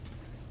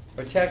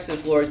Our text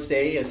this Lord's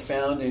Day is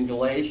found in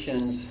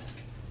Galatians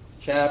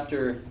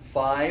chapter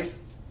 5,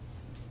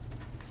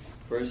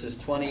 verses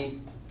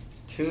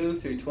 22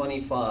 through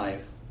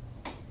 25.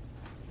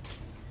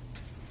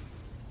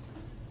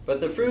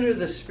 But the fruit of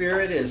the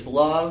Spirit is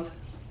love,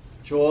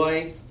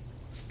 joy,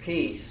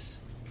 peace,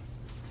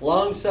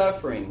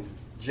 long-suffering,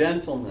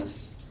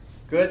 gentleness,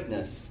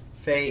 goodness,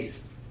 faith,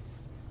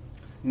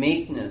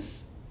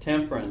 meekness,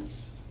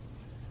 temperance.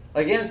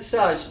 Against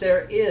such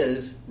there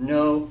is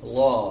no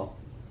law.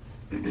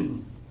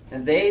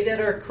 And they that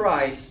are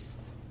Christ's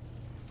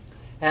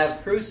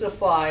have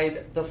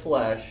crucified the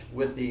flesh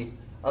with the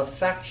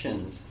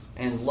affections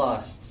and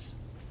lusts.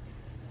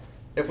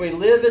 If we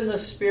live in the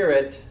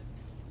Spirit,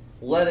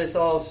 let us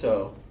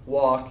also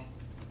walk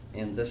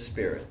in the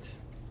Spirit.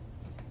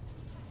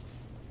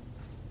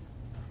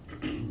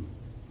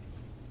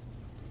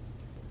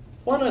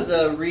 One of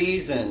the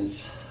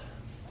reasons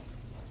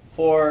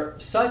for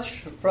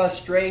such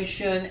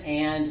frustration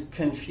and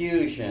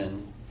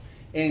confusion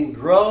in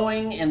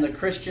growing in the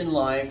Christian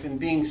life and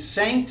being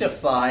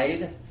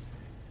sanctified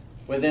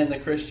within the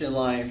Christian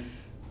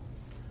life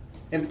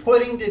and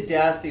putting to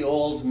death the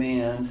old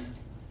man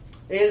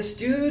is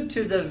due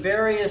to the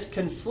various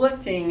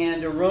conflicting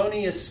and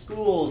erroneous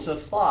schools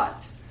of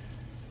thought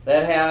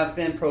that have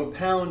been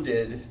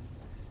propounded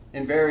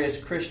in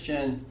various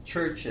Christian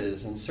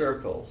churches and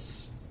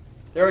circles.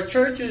 There are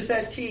churches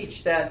that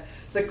teach that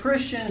the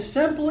Christian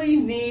simply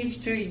needs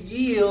to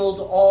yield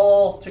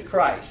all to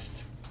Christ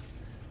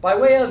by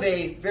way of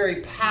a very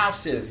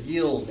passive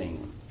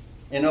yielding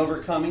in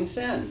overcoming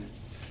sin.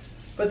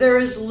 But there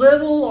is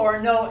little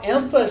or no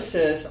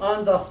emphasis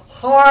on the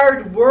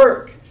hard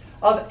work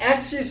of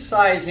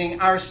exercising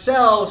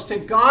ourselves to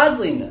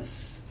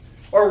godliness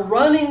or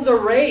running the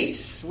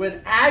race with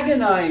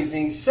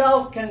agonizing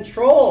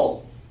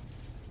self-control,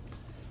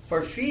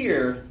 for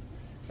fear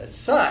that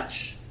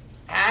such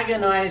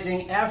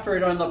agonizing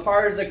effort on the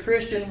part of the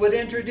Christian would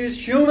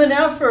introduce human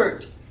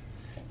effort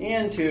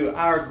into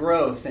our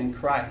growth in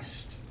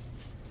Christ.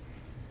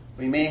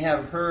 We may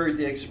have heard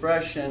the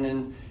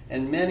expression,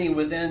 and many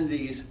within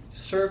these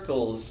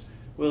circles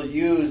will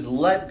use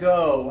let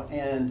go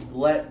and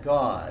let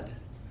God.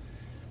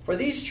 For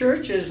these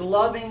churches,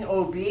 loving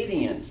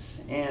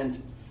obedience and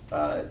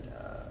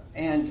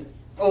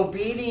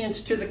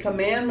obedience to the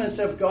commandments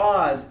of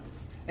God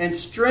and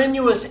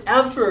strenuous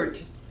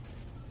effort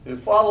to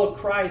follow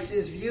Christ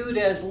is viewed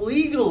as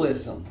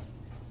legalism,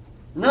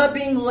 not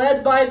being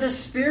led by the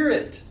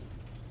Spirit.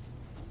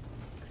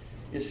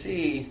 You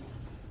see,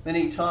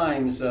 many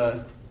times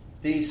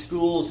these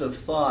schools of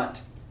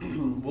thought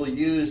will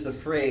use the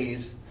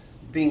phrase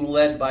being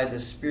led by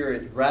the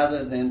Spirit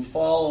rather than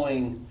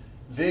following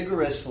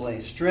vigorously,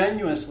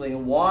 strenuously,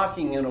 and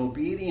walking in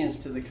obedience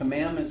to the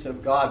commandments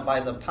of God by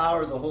the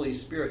power of the Holy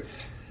Spirit.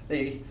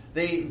 They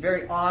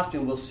very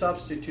often will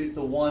substitute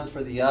the one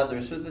for the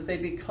other so that they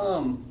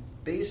become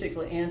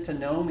basically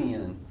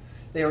antinomian.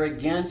 They are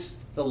against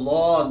the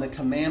law and the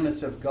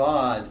commandments of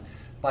God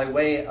by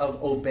way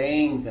of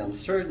obeying them.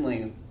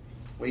 Certainly,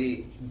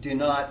 we do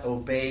not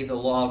obey the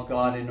law of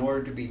God in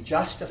order to be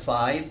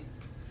justified.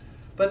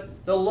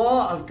 But the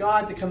law of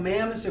God, the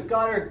commandments of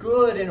God are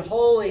good and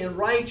holy and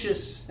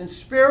righteous and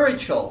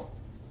spiritual.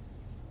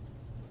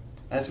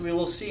 As we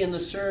will see in the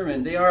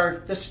sermon, they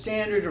are the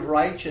standard of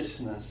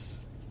righteousness.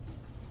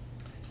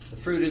 The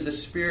fruit of the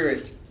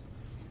Spirit,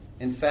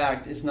 in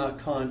fact, is not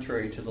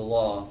contrary to the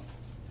law.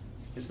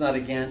 It's not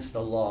against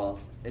the law.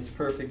 It's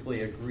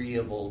perfectly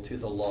agreeable to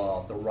the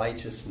law, the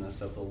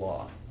righteousness of the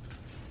law.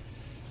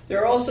 There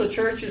are also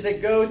churches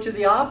that go to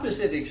the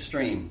opposite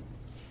extreme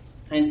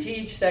and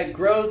teach that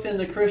growth in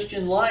the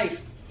Christian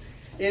life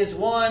is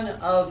one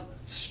of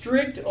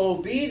strict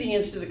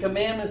obedience to the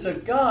commandments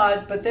of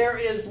God, but there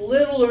is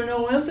little or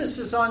no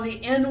emphasis on the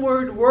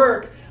inward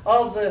work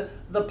of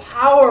the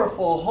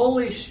powerful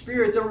Holy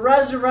Spirit, the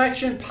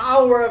resurrection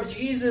power of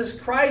Jesus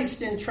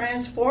Christ in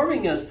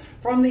transforming us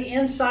from the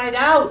inside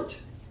out.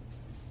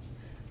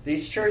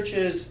 These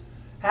churches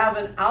have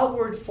an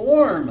outward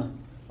form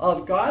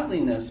of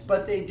godliness,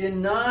 but they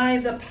deny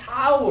the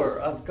power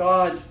of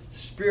God's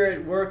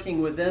Spirit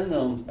working within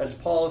them, as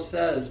Paul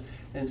says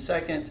in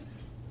 2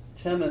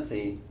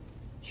 Timothy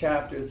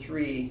chapter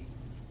 3,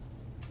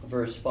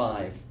 verse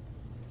 5.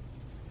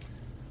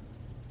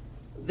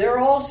 There are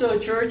also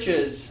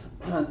churches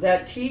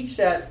that teach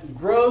that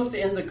growth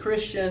in the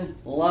Christian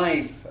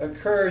life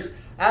occurs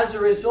as a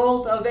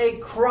result of a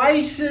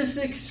crisis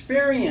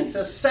experience,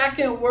 a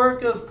second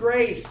work of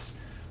grace,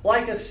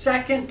 like a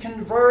second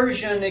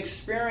conversion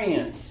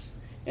experience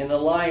in the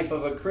life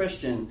of a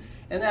Christian.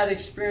 And that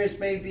experience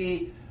may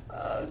be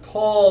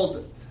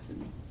called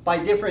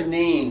by different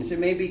names. It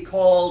may be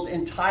called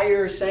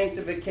entire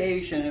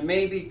sanctification. It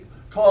may be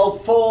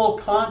called full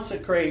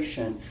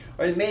consecration.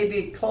 Or it may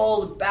be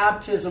called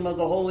baptism of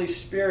the Holy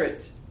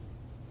Spirit.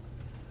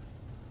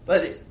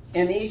 But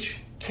in each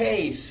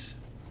case,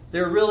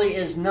 there really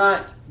is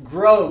not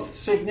growth,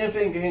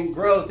 significant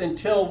growth,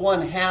 until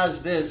one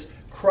has this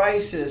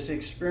crisis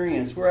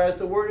experience. Whereas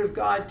the Word of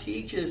God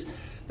teaches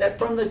that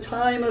from the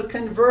time of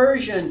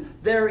conversion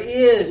there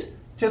is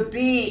to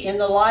be in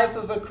the life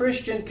of a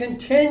Christian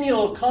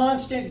continual,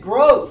 constant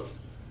growth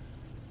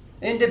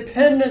in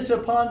dependence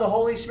upon the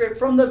Holy Spirit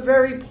from the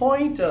very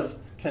point of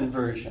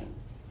conversion.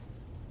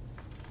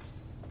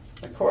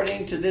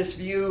 According to this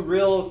view,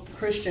 real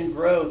Christian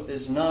growth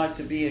is not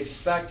to be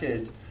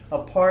expected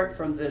apart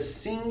from this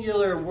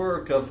singular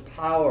work of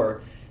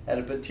power at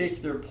a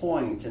particular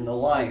point in the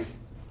life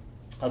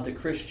of the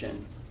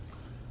Christian.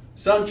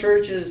 Some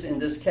churches in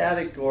this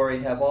category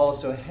have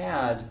also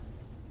had,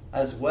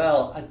 as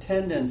well, a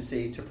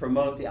tendency to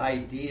promote the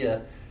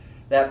idea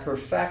that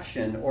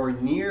perfection or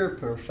near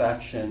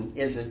perfection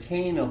is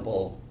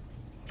attainable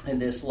in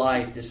this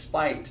life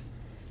despite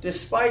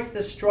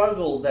the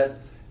struggle that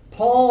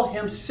Paul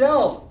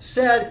himself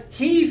said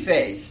he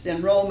faced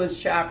in Romans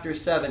chapter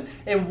 7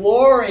 in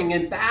warring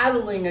and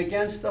battling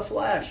against the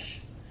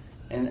flesh.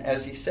 And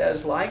as he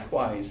says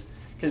likewise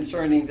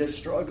concerning this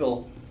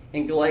struggle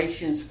in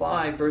Galatians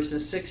 5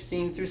 verses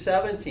 16 through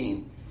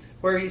 17,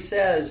 where he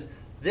says,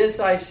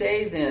 "This I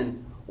say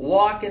then,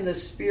 walk in the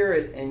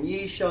Spirit, and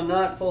ye shall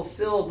not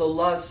fulfill the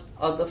lust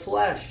of the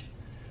flesh.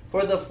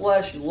 For the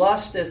flesh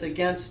lusteth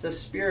against the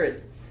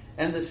Spirit,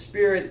 and the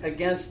Spirit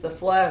against the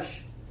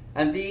flesh.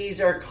 And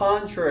these are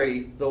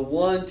contrary the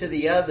one to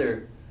the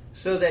other,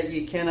 so that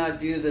ye cannot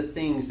do the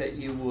things that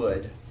you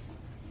would."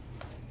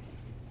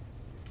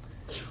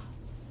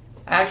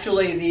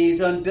 Actually, these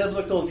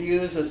unbiblical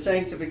views of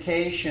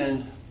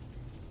sanctification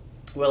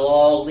will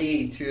all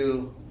lead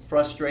to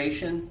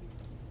frustration,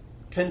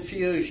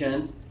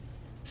 confusion,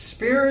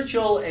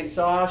 spiritual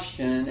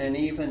exhaustion, and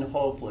even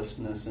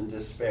hopelessness and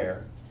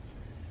despair.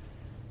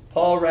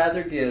 Paul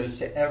rather gives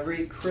to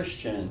every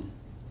Christian,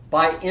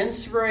 by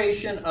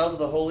inspiration of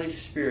the Holy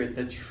Spirit,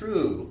 the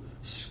true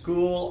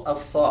school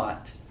of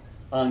thought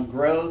on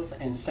growth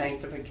and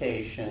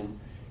sanctification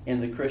in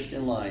the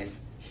Christian life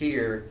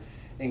here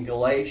in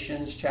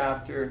Galatians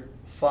chapter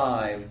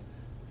 5,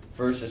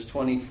 verses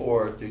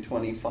 24 through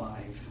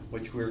 25,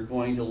 which we're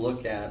going to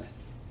look at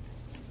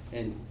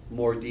in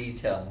more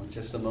detail in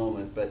just a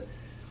moment. But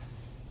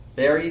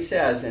there he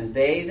says, "And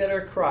they that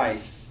are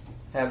Christ's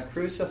have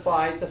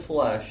crucified the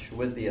flesh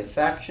with the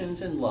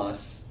affections and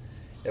lusts.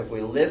 If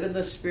we live in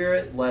the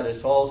Spirit, let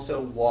us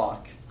also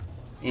walk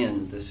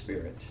in the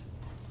Spirit."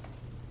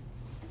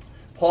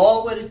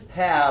 Paul would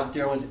have,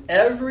 dear ones,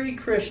 every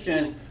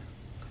Christian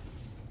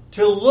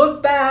to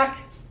look back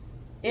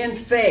in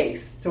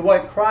faith to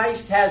what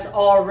Christ has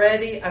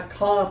already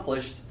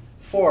accomplished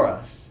for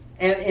us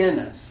and in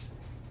us.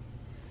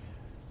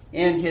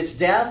 In his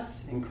death,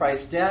 in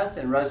Christ's death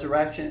and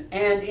resurrection,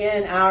 and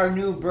in our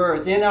new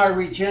birth, in our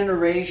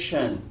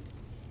regeneration.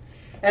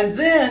 And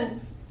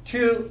then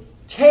to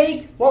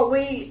take what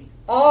we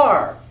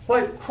are,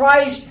 what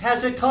Christ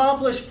has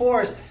accomplished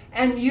for us,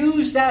 and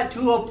use that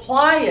to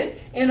apply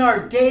it in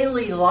our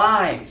daily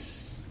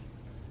lives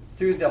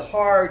through the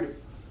hard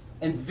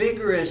and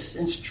vigorous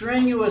and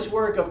strenuous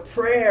work of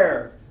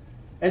prayer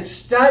and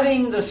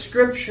studying the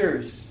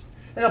Scriptures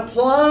and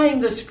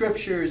applying the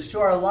Scriptures to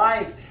our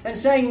life and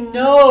saying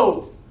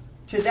no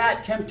to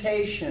that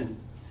temptation.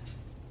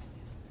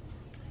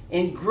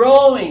 In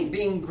growing,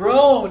 being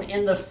grown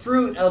in the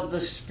fruit of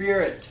the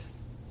Spirit.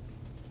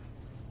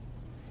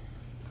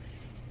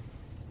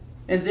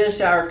 In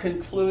this, our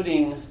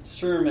concluding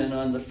sermon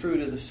on the fruit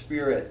of the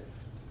Spirit,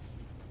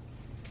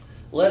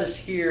 let us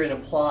hear and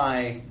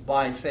apply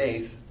by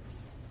faith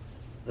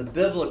the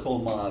biblical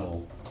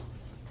model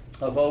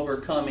of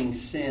overcoming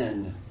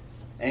sin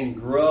and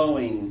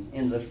growing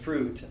in the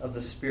fruit of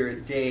the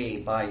Spirit day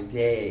by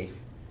day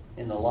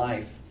in the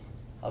life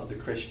of the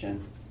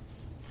Christian.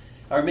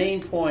 Our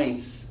main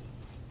points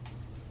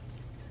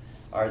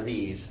are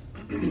these.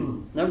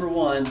 Number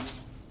one,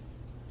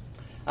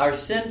 our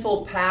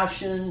sinful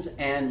passions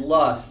and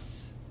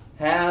lusts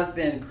have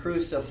been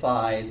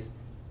crucified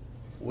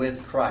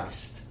with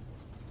Christ.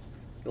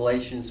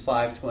 Galatians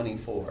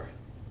 5:24.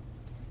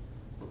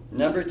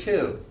 Number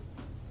two,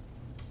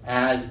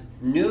 as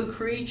new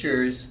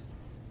creatures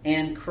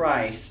in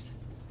Christ,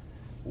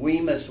 we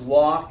must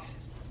walk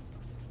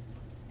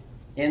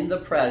in the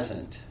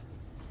present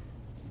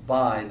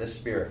by the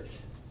Spirit.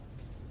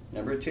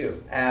 Number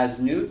two, as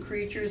new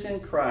creatures in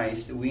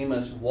Christ, we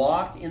must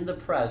walk in the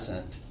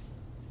present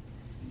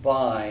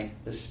by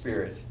the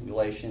Spirit.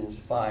 Galatians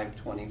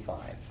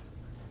 5:25.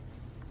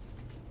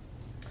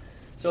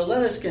 So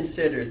let us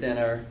consider then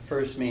our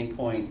first main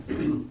point.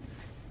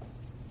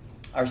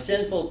 Our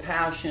sinful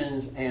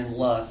passions and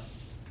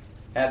lusts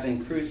have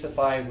been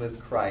crucified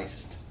with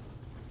Christ.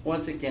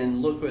 Once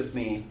again, look with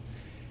me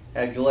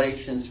at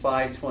Galatians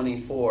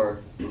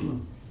 5:24.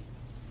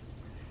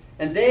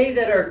 "And they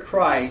that are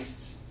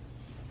Christ's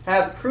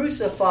have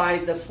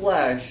crucified the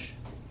flesh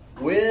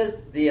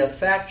with the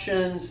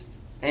affections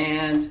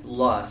and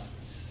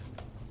lusts."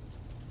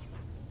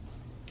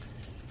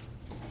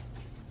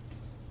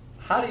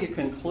 How do you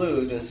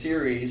conclude a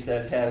series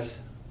that has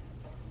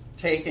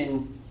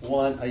taken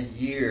one a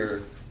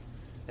year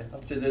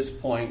up to this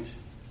point,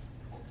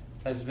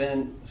 has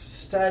been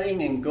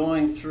studying and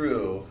going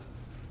through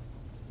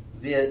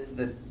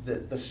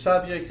the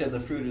subject of the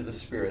fruit of the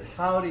Spirit.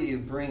 How do you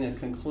bring a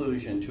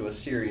conclusion to a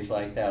series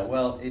like that?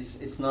 Well,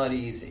 it's not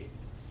easy.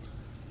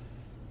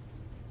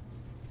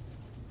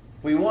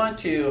 We want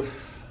to,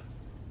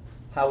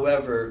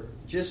 however,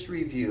 just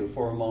review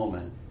for a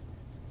moment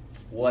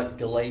what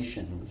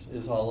Galatians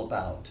is all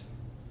about.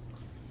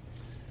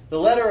 The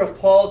letter of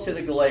Paul to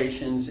the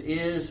Galatians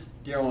is,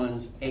 dear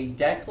ones, a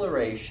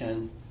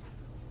declaration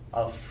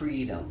of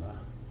freedom.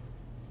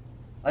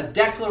 A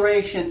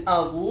declaration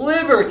of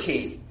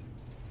liberty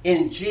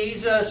in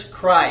Jesus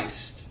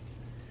Christ.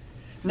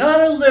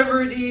 Not a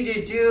liberty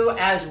to do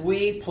as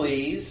we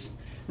please.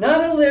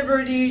 Not a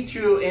liberty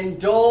to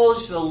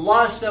indulge the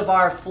lust of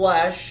our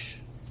flesh.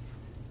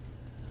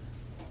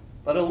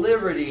 But a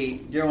liberty,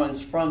 dear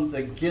ones, from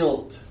the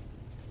guilt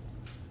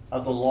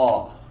of the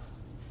law.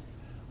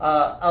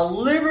 A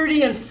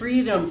liberty and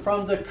freedom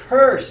from the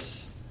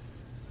curse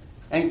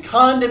and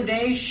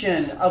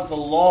condemnation of the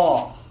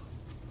law.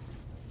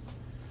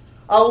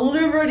 A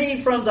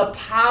liberty from the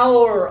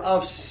power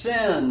of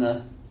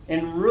sin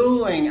in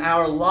ruling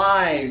our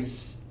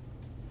lives.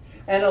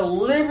 And a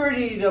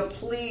liberty to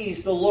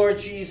please the Lord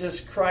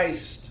Jesus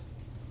Christ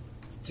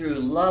through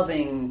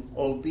loving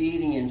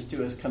obedience to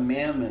His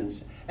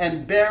commandments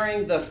and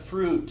bearing the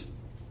fruit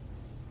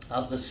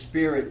of the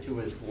Spirit to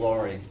His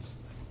glory.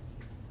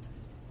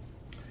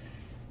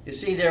 You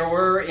see, there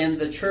were in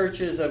the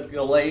churches of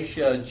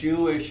Galatia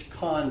Jewish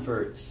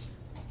converts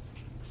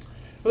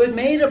who had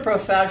made a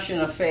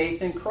profession of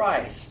faith in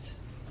Christ,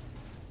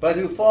 but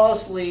who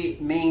falsely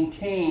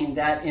maintained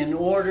that in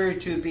order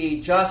to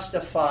be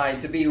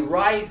justified, to be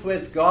right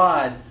with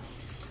God,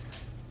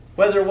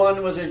 whether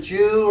one was a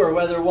Jew or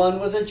whether one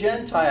was a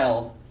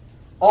Gentile,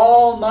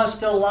 all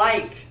must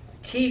alike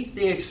keep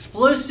the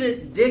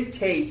explicit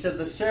dictates of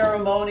the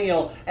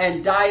ceremonial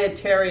and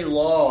dietary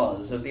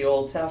laws of the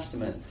Old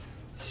Testament.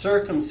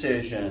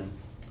 Circumcision,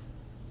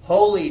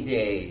 holy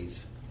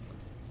days,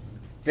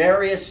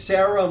 various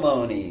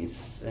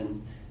ceremonies,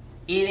 and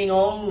eating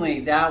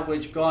only that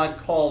which God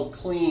called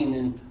clean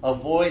and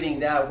avoiding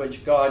that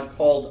which God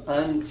called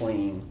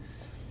unclean.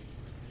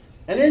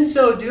 And in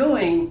so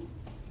doing,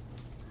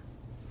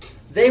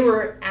 they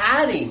were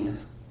adding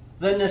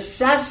the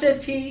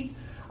necessity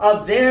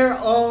of their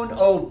own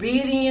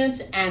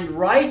obedience and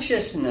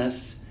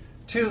righteousness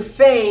to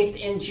faith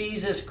in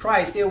Jesus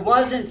Christ. It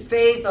wasn't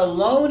faith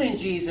alone in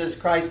Jesus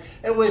Christ.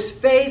 It was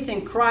faith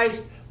in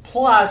Christ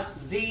plus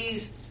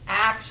these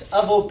acts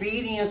of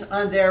obedience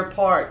on their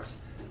parts.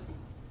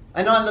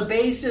 And on the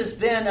basis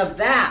then of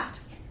that,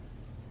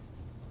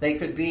 they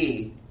could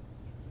be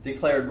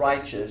declared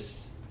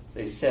righteous,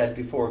 they said,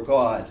 before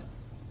God.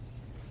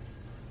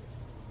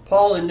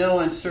 Paul, in no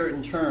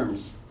uncertain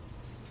terms,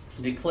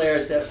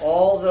 declares that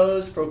all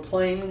those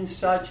proclaiming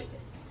such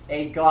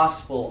a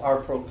gospel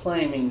are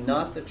proclaiming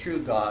not the true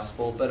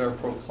gospel, but are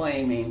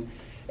proclaiming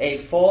a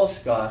false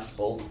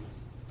gospel.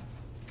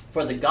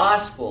 For the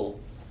gospel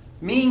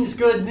means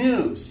good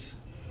news.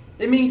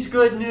 It means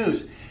good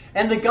news.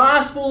 And the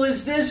gospel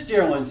is this,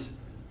 dear ones,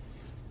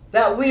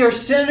 that we are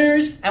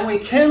sinners and we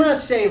cannot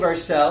save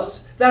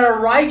ourselves, that our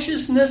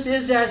righteousness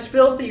is as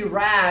filthy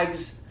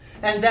rags,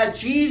 and that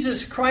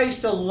Jesus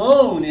Christ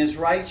alone is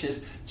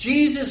righteous.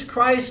 Jesus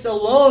Christ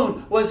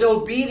alone was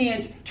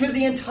obedient to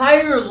the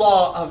entire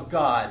law of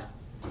God.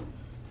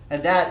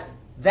 And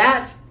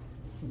that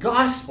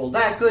gospel,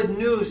 that good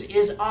news,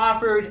 is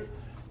offered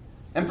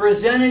and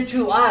presented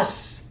to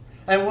us.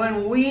 And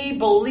when we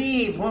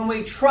believe, when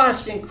we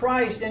trust in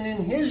Christ and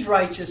in His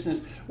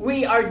righteousness,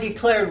 we are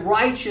declared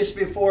righteous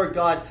before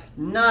God,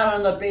 not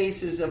on the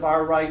basis of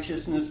our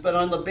righteousness, but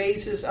on the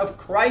basis of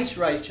Christ's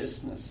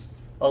righteousness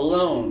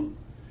alone.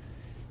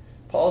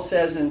 Paul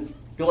says in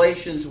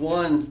Galatians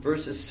 1,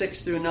 verses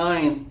 6 through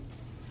 9,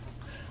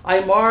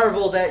 I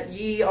marvel that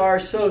ye are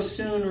so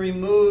soon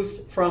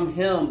removed from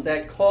Him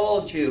that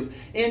called you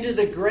into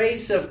the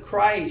grace of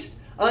Christ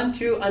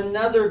unto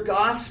another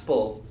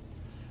gospel,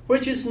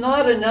 which is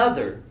not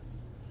another.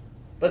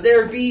 But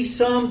there be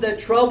some that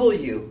trouble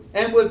you,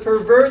 and would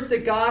pervert the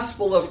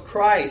gospel of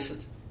Christ.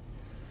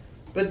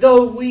 But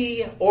though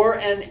we or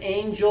an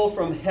angel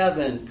from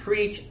heaven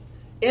preach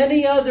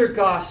any other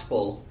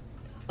gospel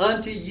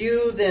unto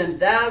you than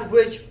that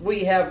which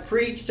we have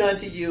preached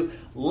unto you,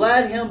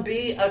 let him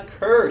be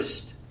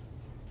accursed.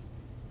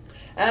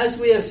 As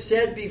we have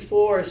said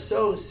before,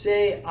 so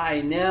say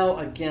I now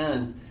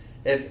again.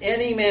 If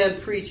any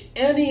man preach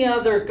any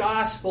other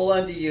gospel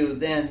unto you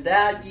than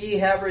that ye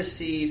have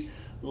received,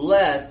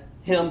 let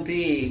him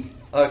be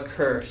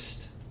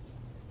accursed.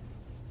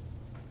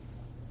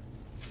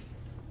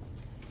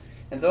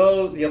 And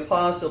though the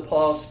Apostle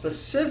Paul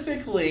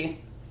specifically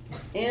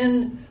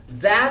in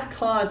that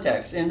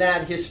context, in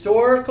that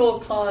historical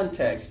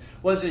context,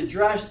 was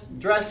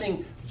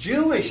addressing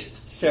Jewish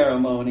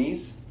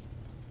ceremonies,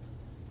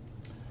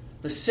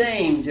 the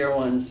same, dear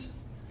ones,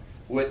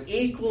 would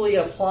equally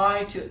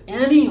apply to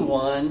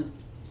anyone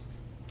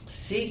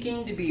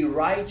seeking to be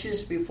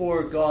righteous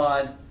before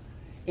God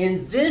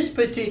in this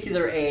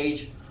particular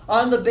age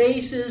on the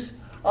basis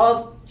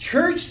of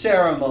church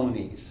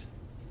ceremonies.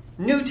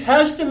 New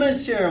Testament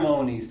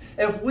ceremonies,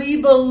 if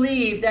we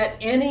believe that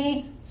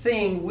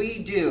anything we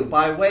do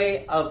by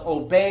way of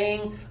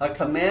obeying a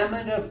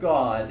commandment of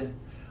God,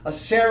 a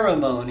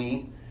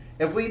ceremony,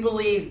 if we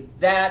believe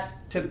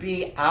that to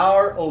be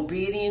our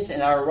obedience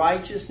and our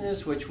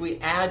righteousness, which we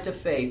add to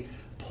faith,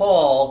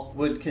 Paul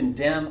would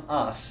condemn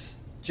us,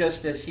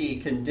 just as he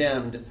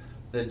condemned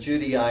the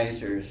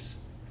Judaizers,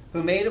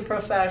 who made a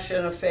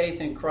profession of faith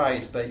in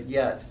Christ, but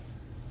yet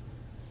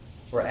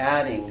were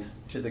adding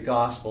to the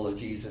gospel of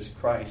Jesus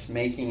Christ,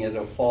 making it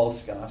a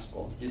false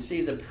gospel. You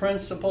see, the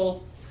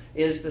principle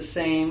is the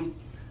same,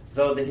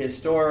 though the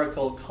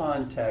historical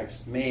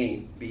context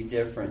may be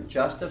different.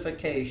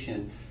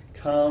 Justification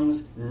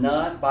comes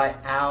not by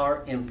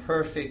our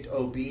imperfect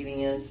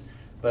obedience,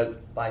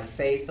 but by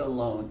faith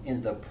alone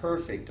in the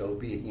perfect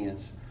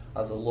obedience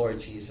of the Lord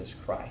Jesus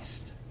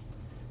Christ.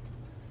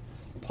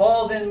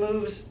 Paul then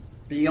moves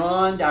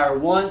beyond our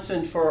once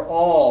and for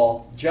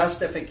all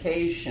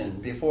justification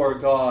before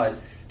God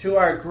to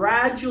our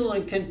gradual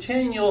and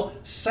continual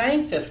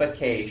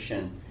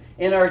sanctification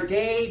in our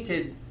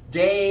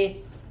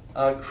day-to-day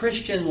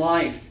Christian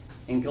life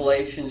in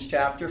Galatians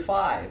chapter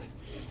 5.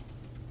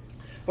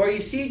 For you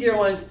see, dear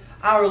ones,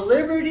 our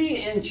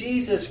liberty in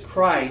Jesus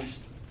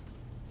Christ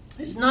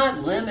is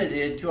not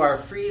limited to our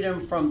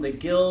freedom from the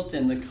guilt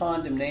and the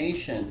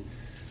condemnation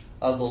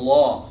of the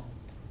law,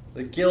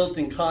 the guilt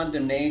and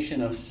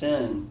condemnation of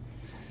sin,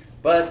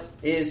 but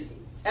is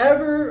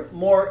ever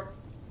more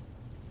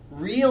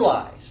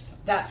realized.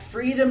 That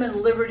freedom and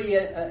liberty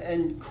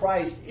in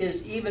Christ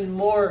is even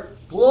more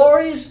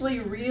gloriously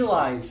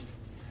realized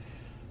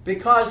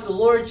because the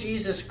Lord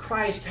Jesus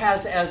Christ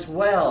has as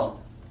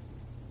well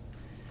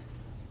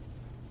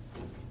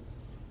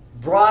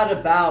brought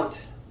about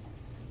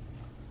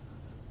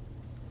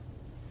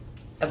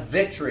a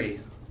victory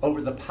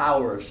over the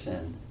power of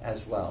sin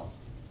as well.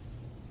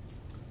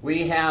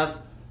 We have,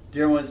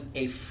 dear ones,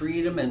 a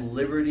freedom and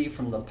liberty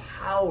from the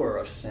power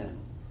of sin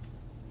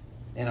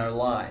in our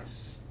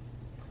lives,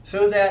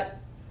 so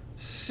that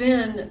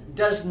sin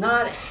does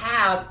not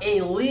have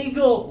a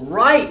legal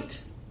right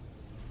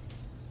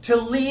to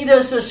lead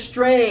us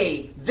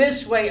astray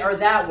this way or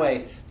that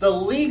way. The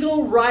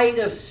legal right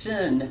of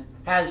sin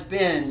has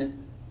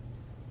been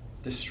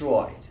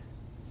destroyed.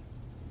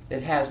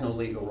 It has no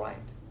legal right.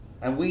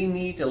 And we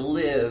need to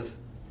live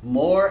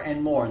more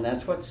and more. And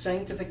that's what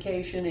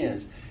sanctification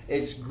is.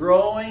 It's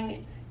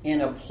growing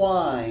in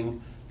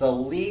applying the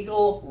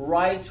legal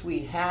rights we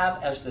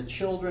have as the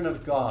children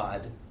of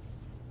God,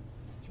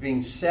 to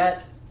being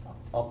set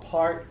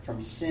apart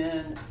from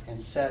sin and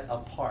set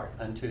apart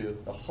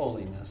unto the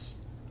holiness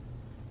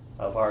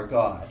of our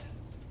God.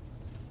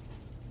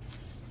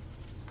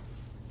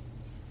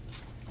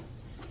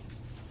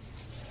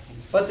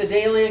 But the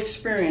daily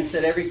experience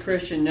that every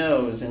Christian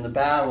knows in the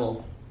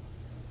battle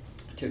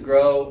to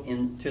grow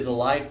into the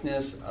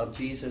likeness of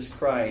Jesus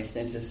Christ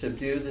and to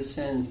subdue the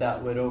sins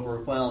that would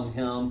overwhelm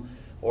him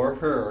or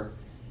her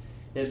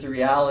is the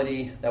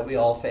reality that we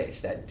all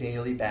face. That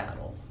daily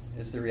battle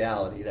is the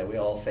reality that we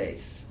all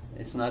face.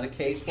 It's not a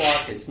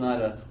cakewalk. It's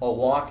not a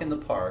walk in the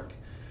park.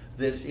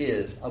 This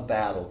is a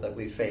battle that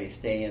we face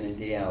day in and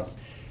day out.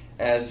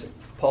 As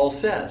Paul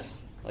says,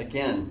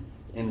 again,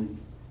 in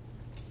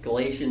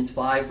Galatians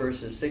 5,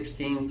 verses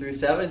 16 through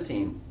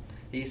 17,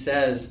 he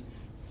says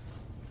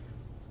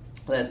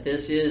that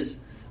this is,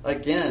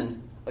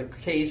 again, a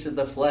case of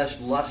the flesh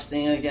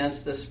lusting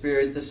against the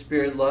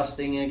spirit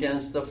lusting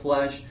against the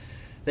flesh.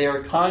 They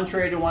are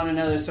contrary to one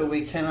another, so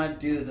we cannot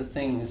do the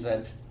things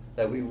that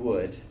we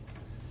would.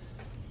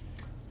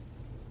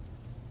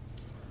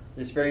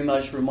 This very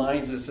much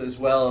reminds us as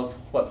well of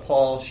what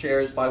Paul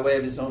shares by way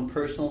of his own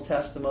personal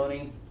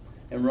testimony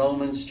in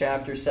Romans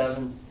chapter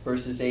 7,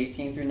 verses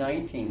 18 through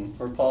 19,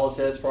 where Paul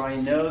says, "For I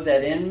know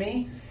that in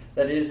me,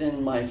 that is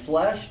in my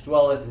flesh,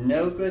 dwelleth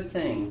no good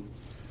thing.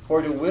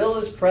 For the will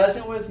is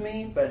present with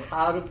me, but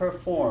how to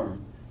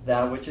perform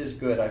that which is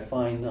good I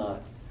find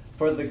not.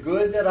 For the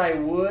good that I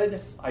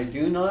would, I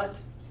do not,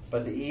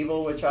 but the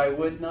evil which I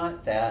would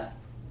not, that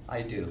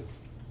I do."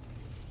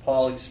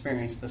 Paul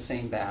experienced the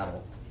same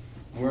battle.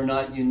 We're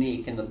not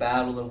unique in the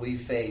battle that we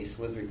face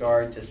with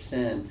regard to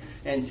sin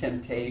and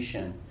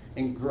temptation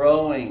and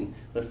growing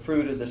the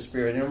fruit of the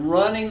Spirit and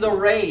running the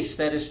race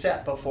that is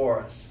set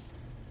before us.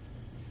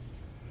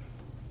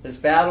 This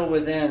battle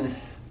within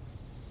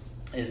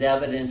is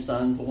evidenced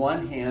on the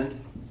one hand,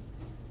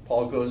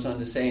 Paul goes on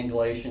to say in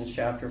Galatians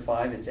chapter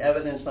 5, it's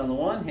evidenced on the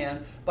one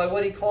hand by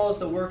what he calls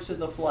the works of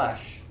the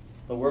flesh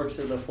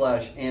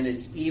and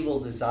its evil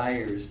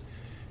desires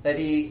that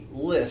he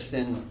lists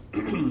in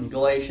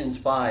Galatians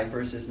 5,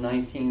 verses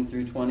 19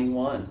 through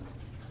 21.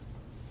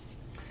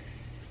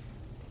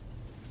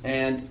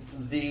 And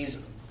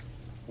these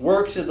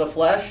works of the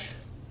flesh,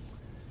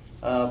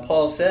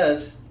 Paul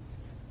says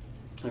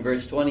in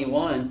verse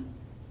 21,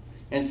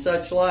 "And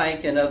such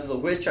like, and of the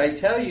which I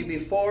tell you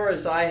before,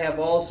 as I have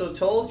also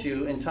told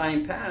you in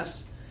time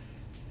past,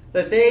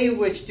 that they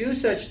which do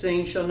such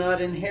things shall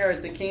not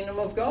inherit the kingdom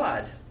of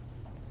God."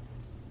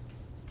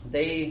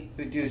 They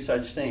who do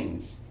such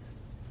things.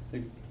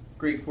 The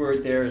Greek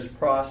word there is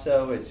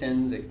proso. It's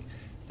in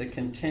the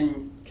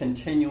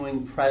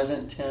continuing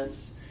present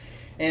tense.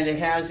 And it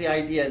has the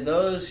idea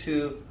those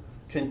who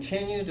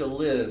continue to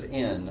live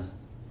in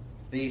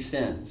these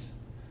sins.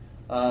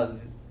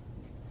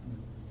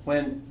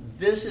 When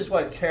this is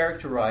what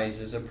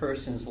characterizes a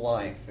person's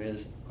life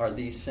are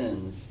these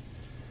sins,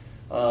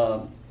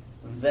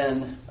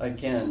 then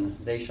again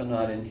they shall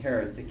not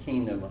inherit the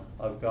kingdom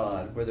of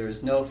God. Where there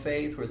is no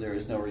faith, where there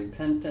is no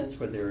repentance,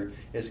 where there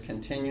is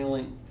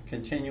continuing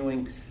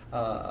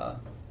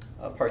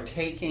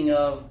partaking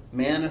of,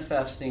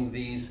 manifesting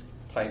these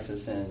types of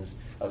sins,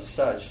 of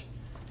such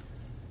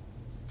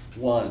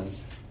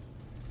ones,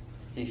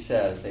 he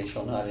says, they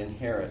shall not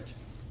inherit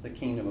the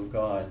kingdom of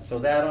God. So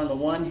that on the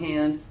one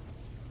hand,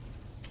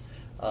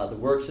 the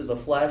works of the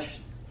flesh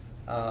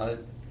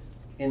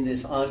in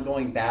this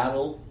ongoing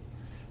battle,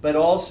 but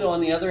also on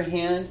the other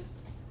hand,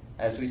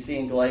 as we see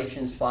in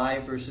Galatians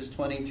 5 verses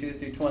 22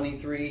 through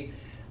 23,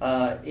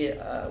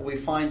 we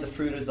find the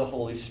fruit of the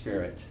Holy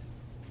Spirit.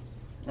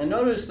 And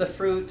notice the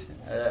fruit,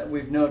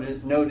 we've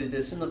noted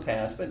this in the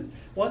past, but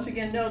once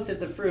again note that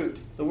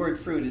the word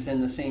fruit is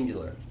in the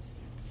singular.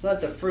 It's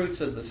not the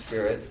fruits of the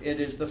Spirit, it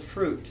is the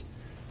fruit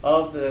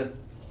of the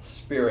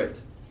Spirit.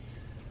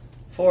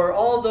 For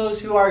all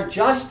those who are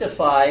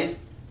justified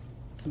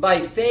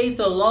by faith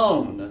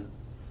alone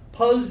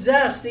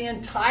possess the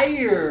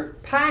entire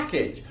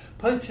package,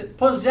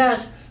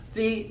 possess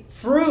the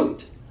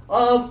fruit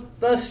of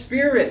the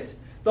Spirit.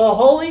 The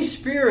Holy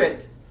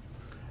Spirit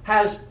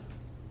has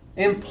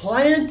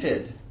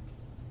implanted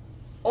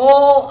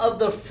all of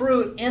the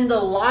fruit in the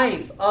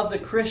life of the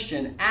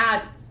Christian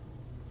at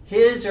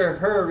his or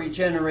her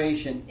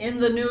regeneration, in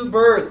the new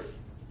birth.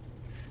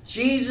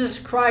 Jesus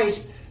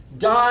Christ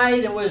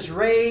died and was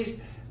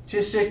raised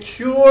to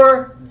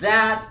secure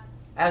that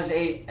as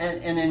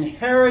an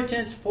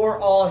inheritance for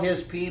all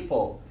his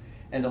people.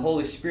 And the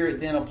Holy Spirit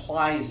then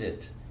applies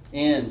it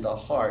in the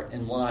heart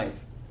and life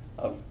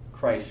of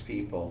Christ's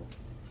people.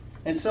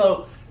 And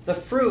so the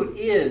fruit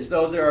is,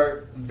 though there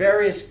are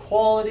various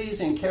qualities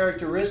and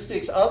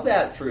characteristics of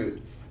that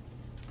fruit,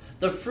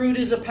 the fruit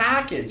is a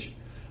package.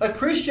 A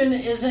Christian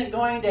isn't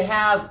going to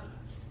have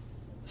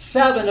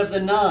 7 of the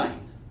 9.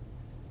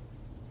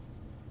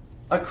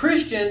 A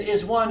Christian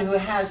is one who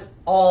has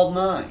all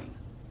 9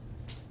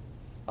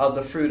 of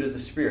the fruit of the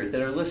Spirit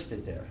that are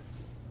listed there.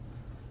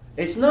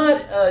 It's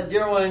not,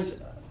 dear ones,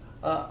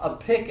 a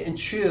pick and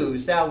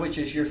choose that which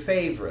is your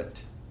favorite.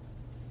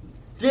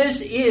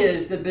 This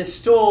is the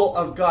bestowal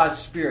of God's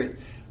Spirit.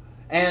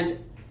 And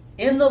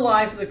in the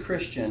life of the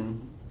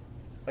Christian,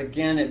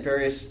 again, at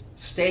various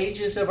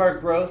stages of our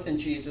growth in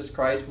Jesus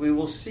Christ, we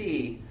will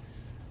see,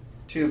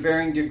 to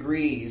varying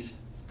degrees,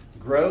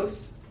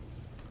 growth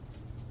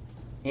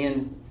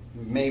in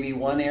maybe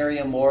one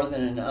area more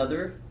than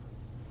another.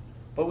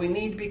 But we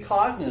need to be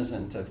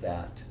cognizant of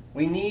that.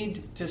 We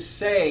need to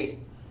say,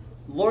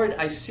 Lord,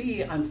 I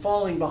see I'm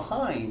falling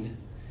behind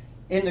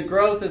in the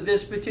growth of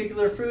this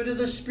particular fruit of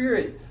the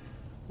Spirit.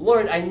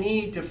 Lord, I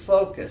need to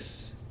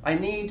focus. I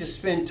need to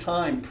spend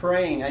time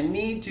praying. I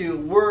need to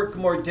work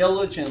more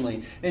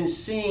diligently in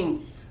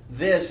seeing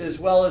this as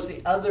well as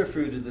the other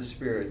fruit of the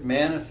Spirit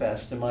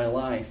manifest in my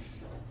life.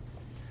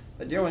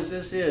 But dear ones,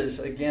 this is,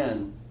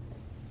 again,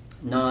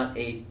 not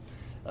a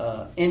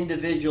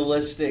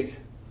individualistic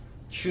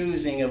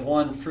choosing of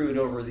one fruit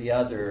over the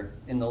other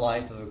in the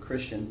life of a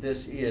Christian.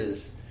 This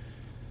is,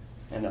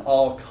 and it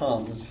all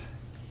comes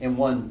in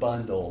one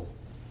bundle,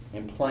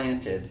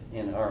 implanted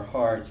in our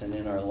hearts and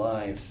in our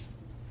lives.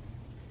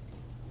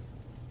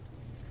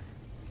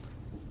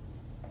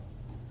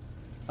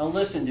 Now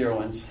listen, dear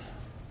ones.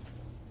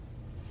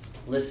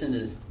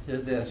 Listen to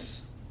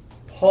this.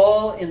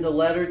 Paul, in the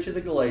letter to the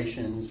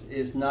Galatians,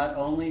 is not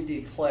only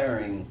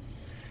declaring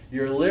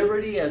your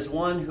liberty as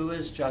one who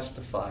is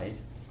justified,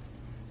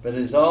 but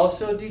is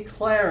also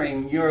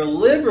declaring your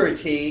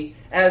liberty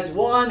as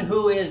one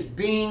who is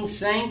being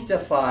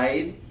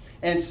sanctified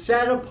and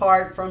set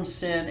apart from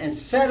sin and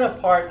set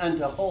apart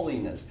unto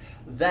holiness.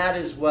 That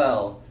as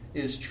well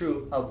is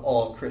true of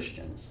all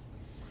Christians.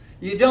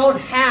 You don't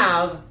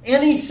have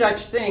any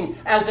such thing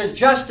as a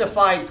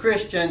justified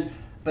Christian,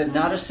 but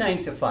not a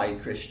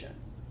sanctified Christian.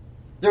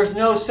 There's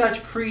no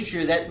such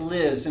creature that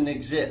lives and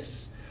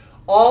exists.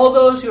 All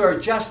those who are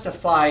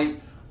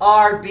justified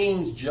are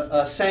being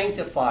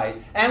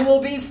sanctified and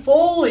will be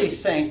fully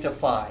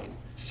sanctified,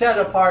 set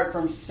apart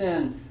from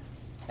sin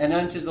and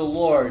unto the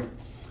Lord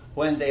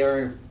when they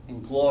are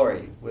in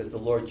glory with the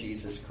Lord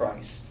Jesus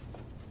Christ.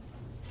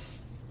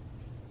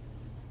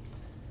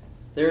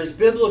 There is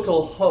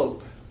biblical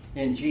hope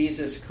in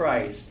Jesus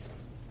Christ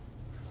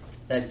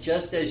that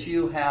just as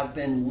you have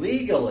been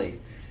legally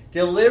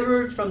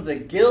delivered from the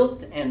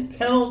guilt and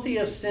penalty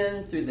of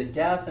sin through the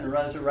death and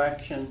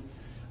resurrection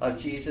of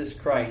Jesus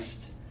Christ,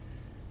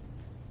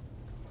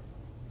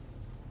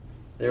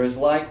 there is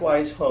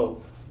likewise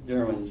hope,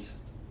 dear ones.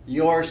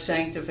 Your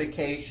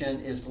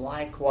sanctification is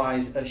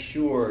likewise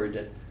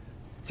assured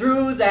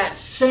through that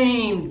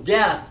same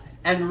death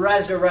and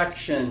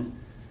resurrection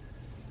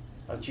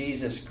of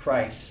Jesus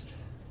Christ.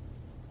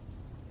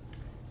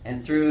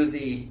 and through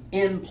the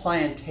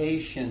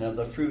implantation of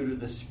the fruit of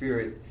the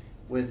Spirit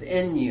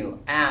within you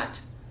at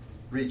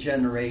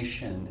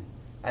regeneration,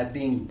 at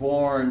being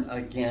born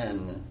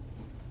again.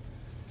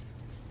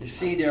 You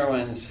see, dear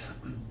ones,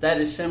 that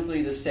is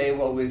simply to say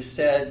what we've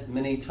said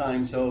many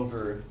times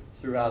over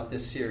throughout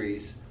this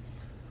series.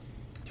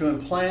 To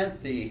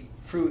implant the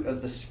fruit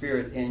of the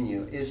Spirit in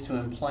you is to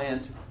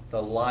implant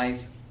the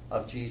life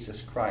of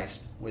Jesus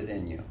Christ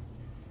within you.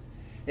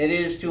 It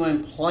is to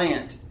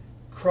implant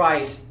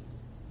Christ's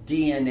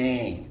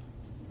DNA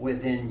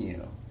within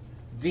you.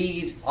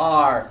 These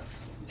are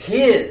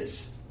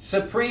His,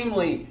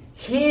 supremely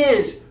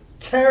His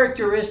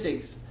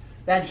characteristics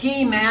that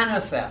He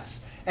manifests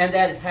and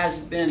that has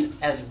been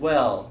as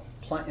well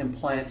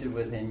implanted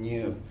within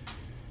you,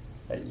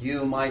 that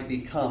you might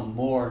become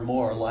more and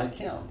more like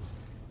Him.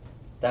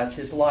 That's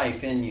His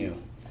life in you.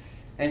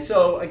 And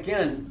so,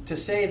 again, to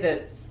say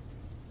that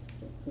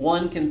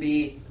one can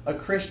be a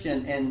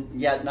Christian and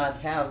yet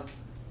not have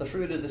the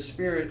fruit of the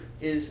Spirit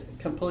is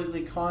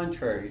completely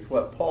contrary to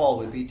what Paul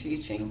would be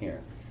teaching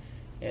here.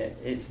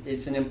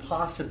 It's an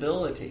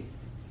impossibility.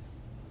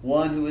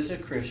 One who is a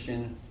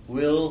Christian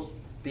will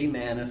be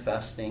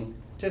manifesting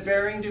to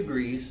varying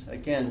degrees.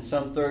 Again,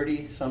 some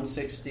 30, some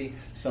 60,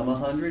 some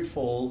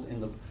 100-fold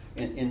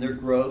in their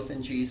growth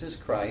in Jesus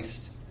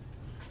Christ.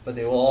 But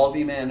they will all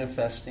be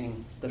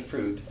manifesting the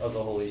fruit of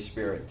the Holy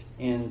Spirit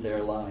in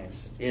their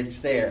lives. It's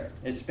there.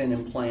 It's been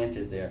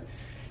implanted there.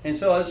 And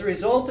so as a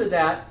result of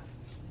that,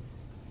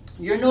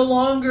 you're no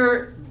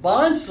longer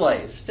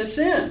bondslaves to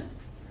sin.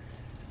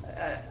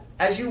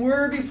 As you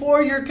were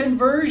before your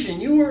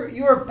conversion, you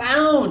were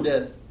bound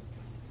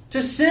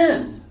to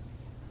sin.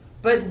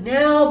 But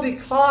now,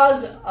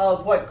 because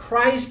of what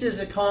Christ has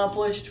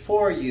accomplished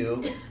for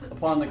you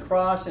upon the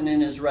cross and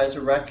in His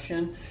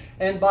resurrection,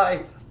 and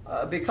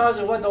because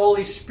of what the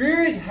Holy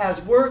Spirit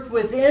has worked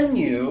within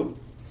you,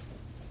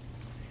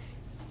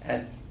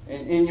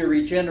 in your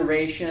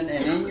regeneration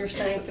and in your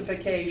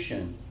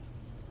sanctification,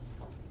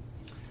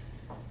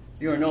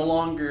 you are no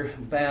longer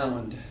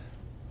bound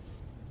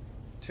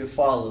to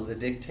follow the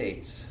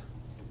dictates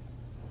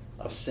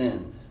of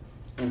sin.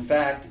 In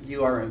fact,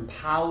 you are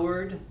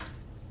empowered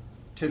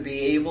to be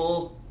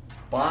able,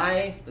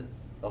 by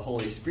the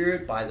Holy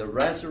Spirit, by the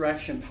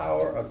resurrection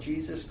power of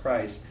Jesus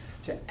Christ,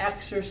 to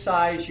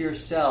exercise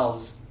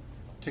yourselves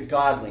to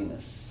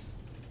godliness,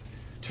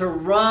 to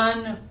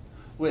run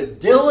with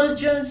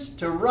diligence,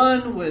 to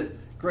run with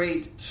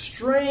great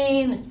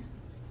strain,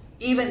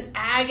 even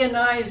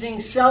agonizing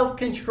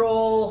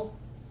self-control.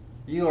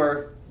 You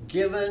are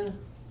given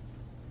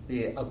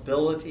the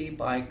ability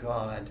by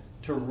God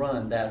to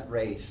run that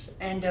race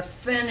and to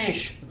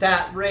finish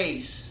that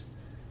race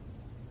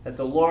that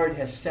the Lord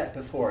has set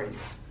before you.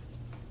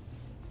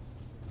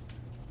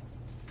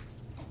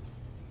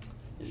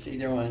 You see,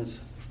 dear ones,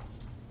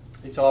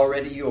 it's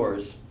already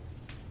yours.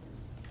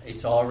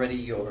 It's already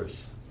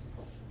yours.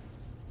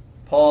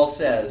 Paul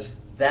says,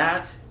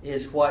 that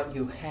is what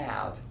you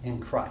have in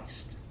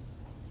Christ.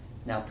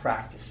 Now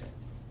practice it.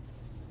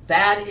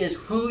 That is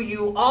who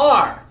you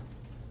are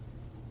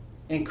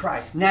in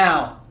Christ.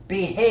 Now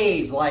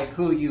behave like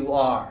who you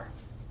are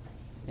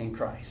in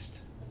Christ.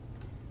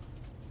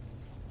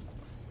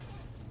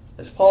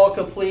 As Paul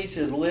completes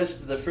his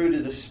list of the fruit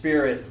of the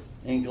Spirit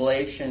in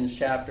Galatians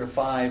chapter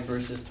 5,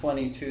 verses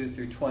 22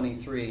 through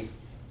 23,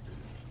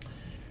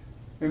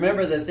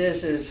 remember that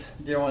this is,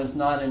 dear ones,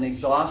 not an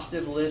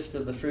exhaustive list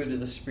of the fruit of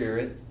the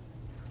Spirit.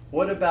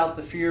 What about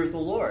the fear of the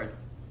Lord?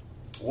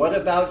 What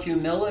about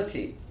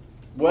humility?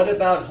 What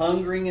about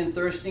hungering and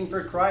thirsting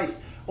for Christ?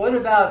 What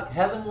about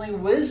heavenly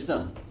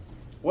wisdom?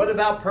 What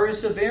about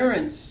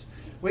perseverance?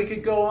 We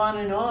could go on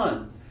and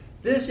on.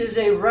 This is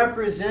a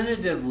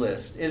representative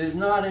list. It is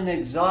not an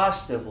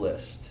exhaustive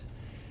list.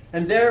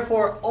 And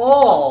therefore,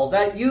 all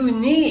that you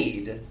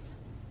need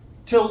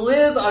to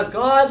live a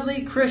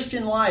godly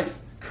Christian life,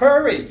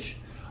 courage,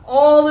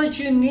 all that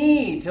you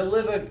need to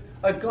live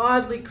a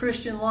godly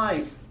Christian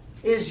life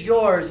is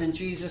yours in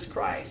Jesus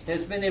Christ,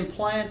 has been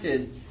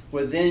implanted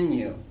within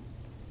you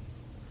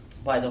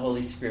by the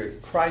Holy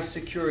Spirit. Christ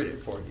secured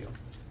it for you.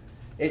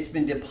 It's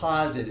been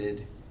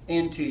deposited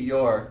into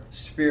your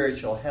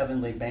spiritual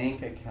heavenly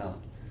bank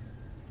account.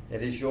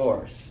 It is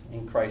yours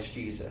in Christ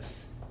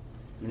Jesus.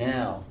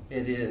 Now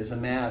it is a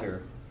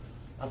matter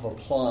of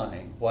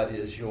applying what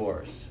is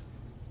yours,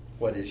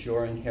 what is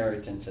your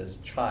inheritance as a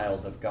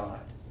child of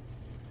God.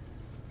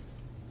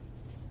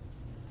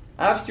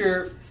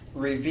 After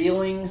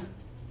revealing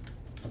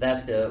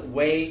that the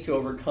way to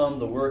overcome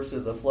the works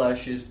of the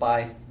flesh is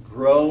by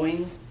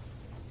growing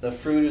the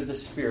fruit of the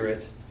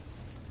Spirit,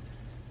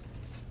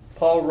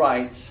 Paul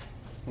writes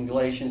in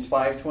Galatians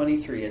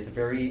 5:23 at the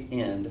very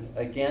end,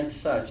 against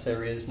such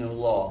there is no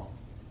law.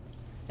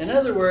 In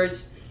other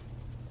words,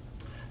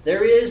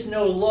 there is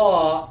no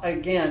law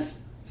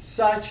against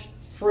such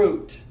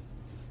fruit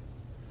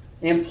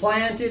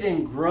implanted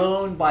and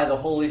grown by the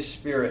Holy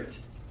Spirit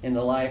in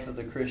the life of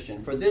the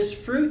Christian. For this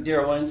fruit,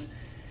 dear ones,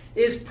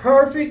 is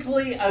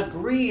perfectly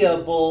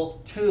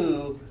agreeable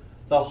to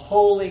the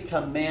holy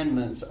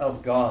commandments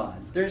of God.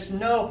 There's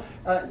no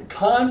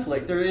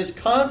conflict. There is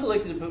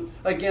conflict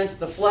against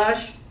the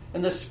flesh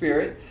and the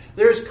spirit.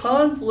 There's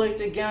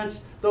conflict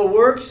against the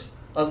works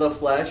of the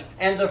flesh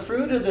and the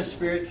fruit of the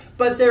Spirit,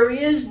 but there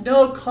is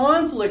no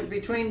conflict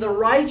between the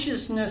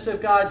righteousness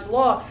of God's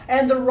law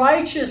and the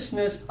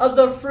righteousness of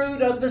the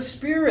fruit of the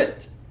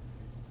Spirit.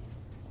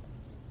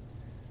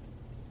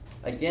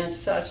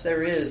 Against such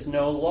there is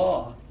no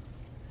law.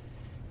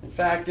 In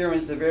fact, there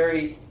is the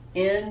very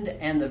end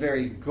and the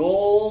very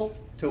goal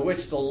to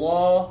which the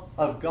law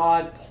of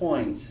God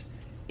points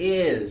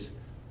is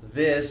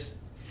this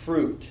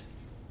fruit.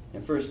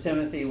 In 1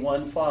 Timothy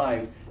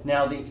 1:5,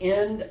 now the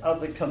end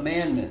of the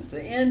commandment,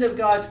 the end of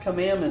God's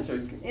commandments, or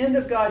the end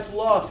of God's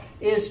law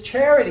is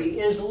charity,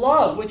 is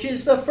love, which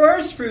is the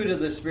first fruit of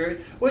the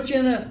Spirit, which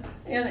in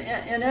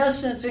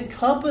essence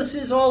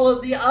encompasses all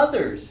of the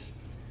others.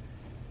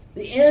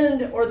 The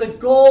end or the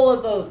goal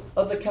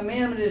of the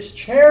commandment is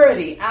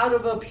charity out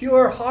of a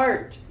pure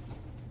heart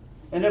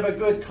and of a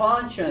good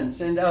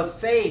conscience and of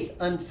faith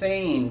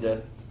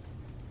unfeigned.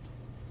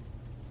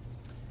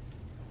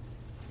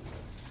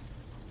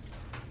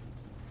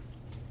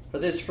 For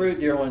this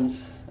fruit, dear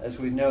ones, as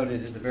we've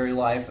noted, is the very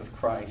life of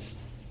Christ.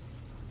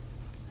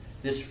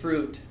 This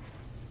fruit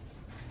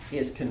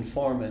is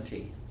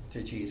conformity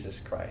to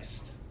Jesus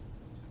Christ.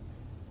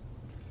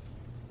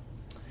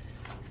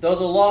 Though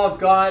the law of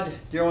God,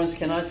 dear ones,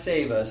 cannot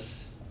save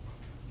us,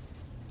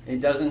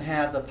 it doesn't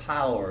have the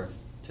power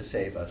to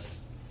save us.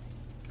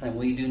 And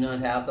we do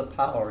not have the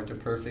power to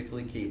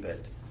perfectly keep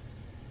it.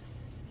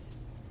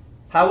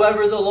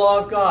 However, the law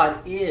of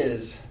God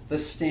is the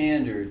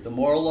standard. The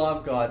moral law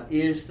of God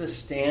is the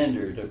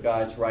standard of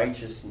God's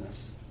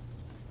righteousness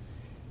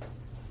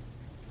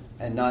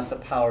and not the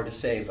power to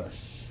save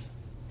us.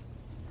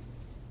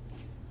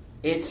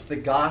 It's the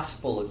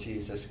gospel of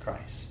Jesus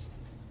Christ.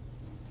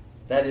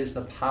 That is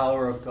the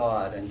power of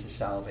God unto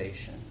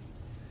salvation.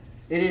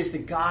 It is the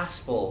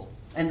gospel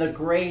and the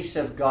grace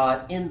of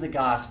God in the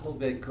gospel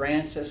that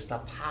grants us the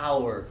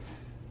power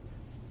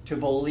to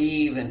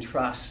believe and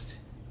trust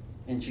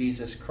in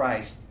Jesus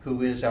Christ,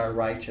 who is our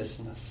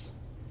righteousness.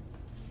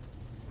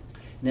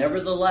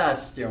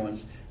 Nevertheless, dear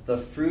ones, the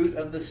fruit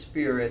of the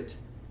Spirit,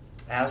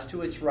 as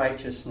to its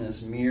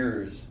righteousness,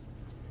 mirrors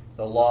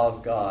the law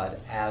of God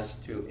as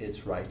to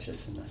its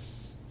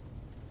righteousness.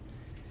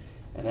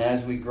 And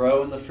as we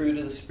grow in the fruit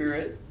of the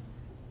Spirit,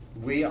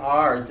 we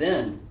are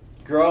then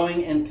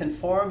growing in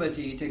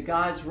conformity to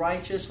God's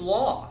righteous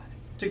law,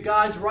 to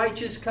God's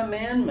righteous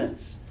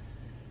commandments,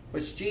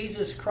 which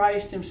Jesus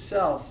Christ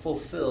himself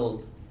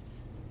fulfilled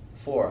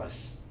for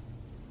us.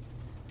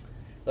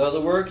 Though the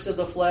works of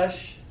the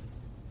flesh,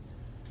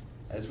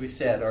 as we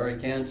said, are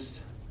against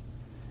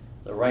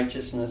the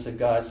righteousness of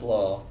God's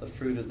law, the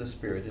fruit of the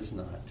Spirit is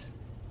not.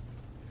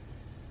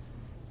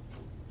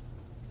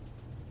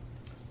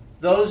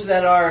 Those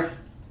that are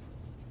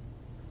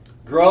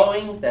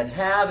growing, that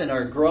have and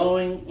are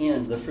growing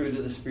in the fruit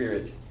of the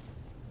Spirit,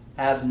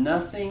 have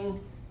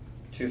nothing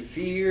to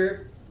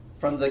fear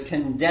from the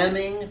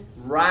condemning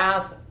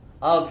wrath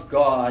of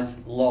God's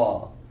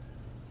law.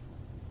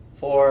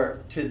 For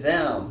to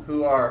them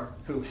who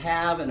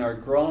have and are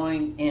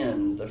growing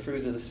in the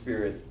fruit of the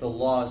Spirit, the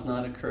law is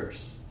not a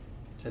curse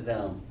to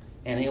them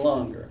any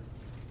longer.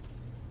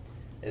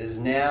 It is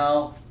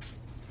now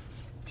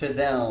to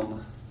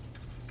them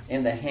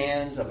in the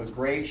hands of a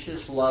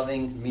gracious,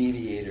 loving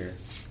mediator.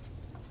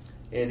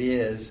 It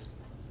is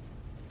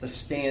the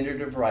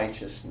standard of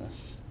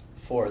righteousness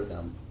for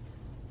them.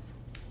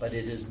 But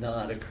it is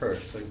not a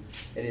curse.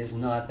 It is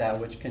not that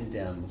which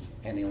condemns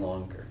any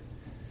longer.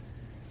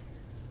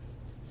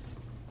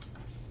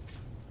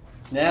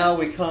 Now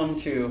we come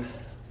to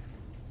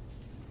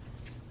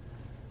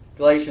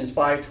Galatians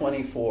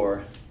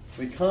 5:24.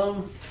 We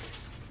come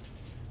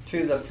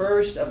to the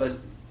first of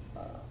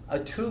a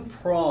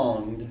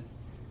two-pronged,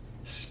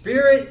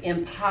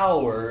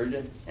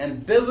 Spirit-empowered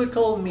and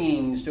biblical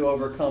means to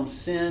overcome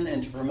sin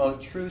and to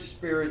promote true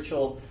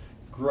spiritual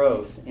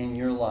growth in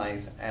your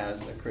life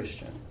as a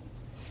Christian.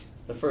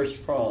 The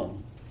first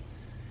prong,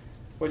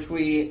 which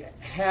we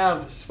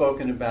have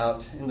spoken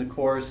about in the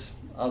course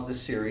of the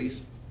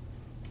series,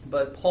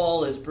 but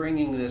Paul is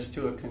bringing this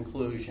to a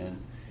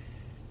conclusion,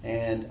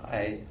 and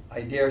I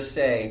dare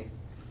say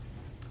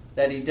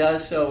that he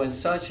does so in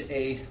such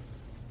a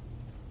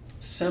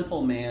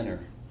simple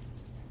manner,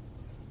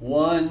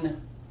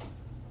 one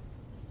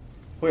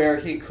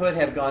where he could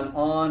have gone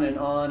on and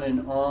on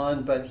and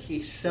on, but he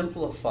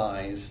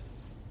simplifies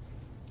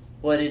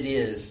what it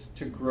is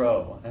to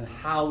grow and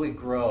how we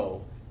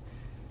grow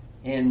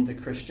in the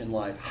Christian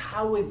life,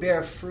 how we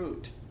bear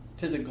fruit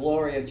to the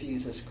glory of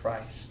Jesus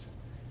Christ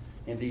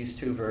in these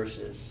two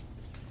verses.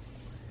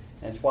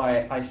 That's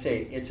why I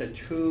say it's a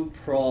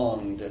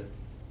two-pronged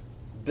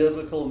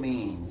biblical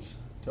means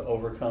to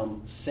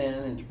overcome sin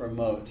and to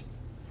promote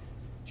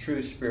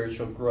true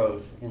spiritual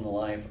growth in the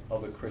life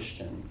of a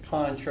Christian.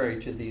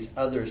 Contrary to these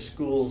other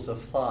schools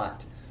of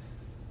thought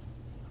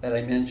that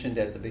I mentioned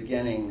at the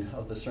beginning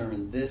of the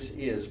sermon, this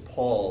is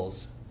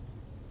Paul's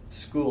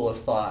school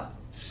of thought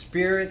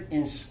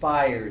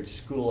Spirit-inspired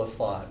school of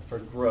thought for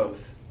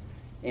growth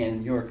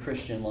in your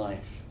Christian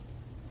life.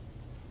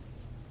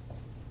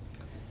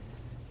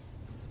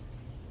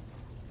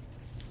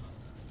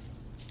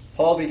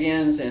 Paul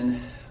begins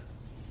in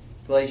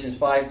Galatians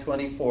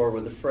 5:24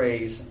 with the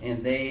phrase,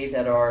 "And they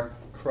that are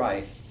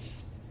Christ's."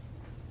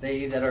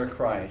 They that are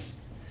Christ.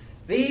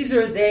 These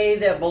are they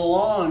that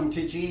belong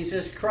to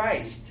Jesus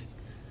Christ.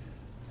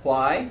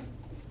 Why?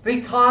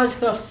 Because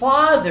the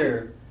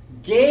Father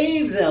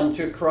gave them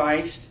to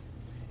Christ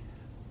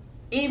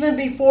even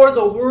before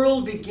the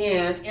world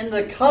began in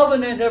the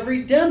covenant of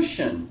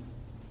redemption.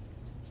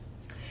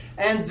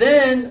 And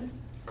then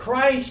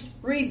Christ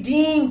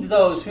redeemed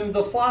those whom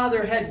the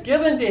Father had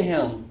given to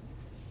him.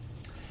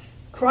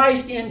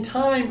 Christ in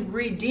time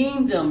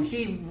redeemed them.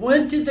 He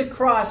went to the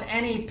cross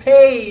and he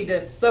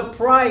paid the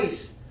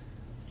price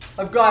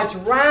of God's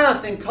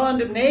wrath and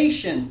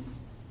condemnation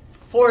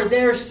for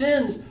their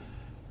sins,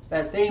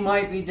 that they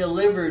might be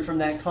delivered from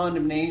that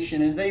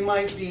condemnation and they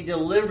might be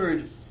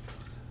delivered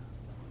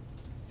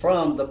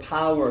from the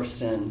power of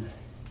sin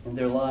in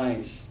their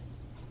lives.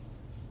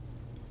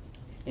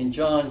 In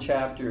John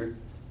chapter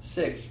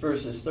 6,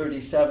 verses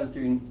 37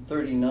 through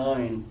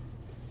 39,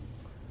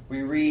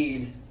 we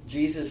read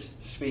Jesus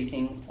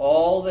speaking,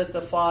 "All that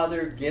the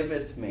Father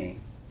giveth me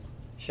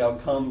shall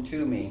come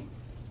to me.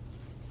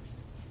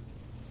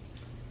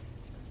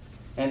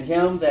 And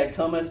him that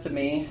cometh to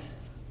me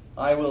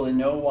I will in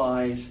no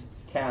wise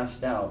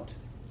cast out.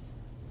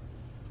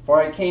 For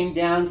I came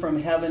down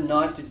from heaven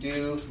not to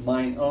do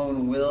mine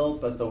own will,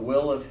 but the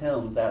will of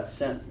him that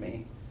sent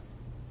me.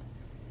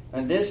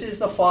 And this is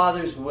the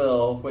Father's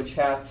will which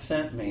hath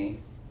sent me,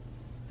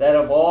 that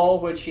of all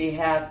which he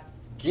hath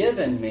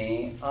given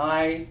me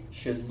I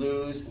should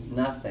lose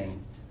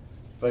nothing,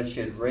 but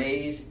should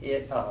raise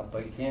it up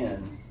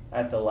again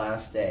at the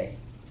last day."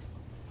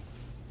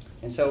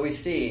 And so we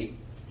see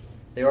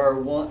there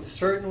are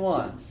certain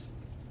ones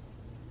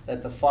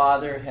that the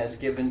Father has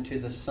given to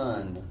the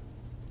Son.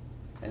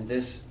 And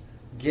this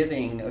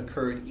giving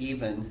occurred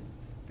even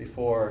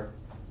before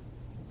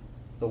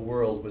the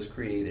world was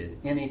created,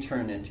 in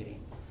eternity,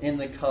 in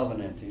the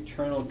covenant,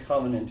 eternal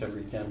covenant of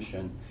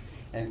redemption.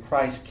 And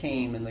Christ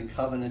came in the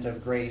covenant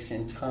of grace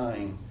in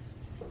time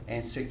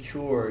and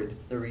secured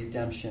the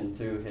redemption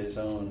through his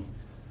own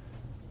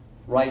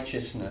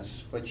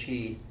righteousness, which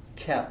he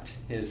kept,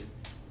 his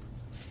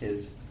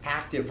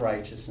active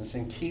righteousness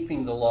in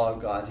keeping the law of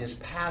God, his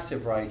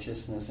passive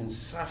righteousness in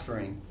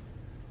suffering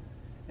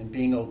and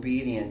being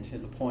obedient to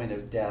the point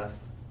of death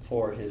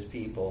for his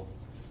people.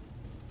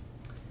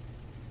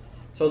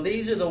 So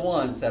these are the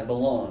ones that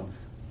belong.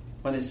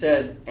 When it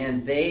says,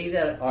 "And they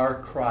that are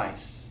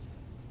Christ's,"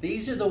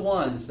 these are the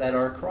ones that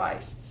are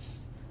Christ's.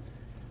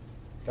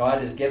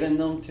 God has given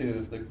them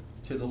to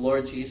the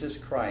Lord Jesus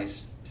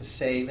Christ to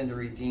save and to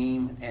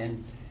redeem,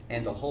 and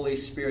the Holy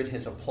Spirit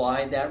has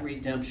applied that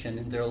redemption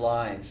in their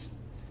lives.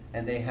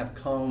 And they have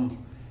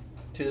come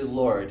to the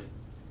Lord.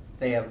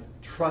 They have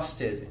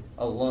trusted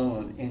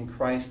alone in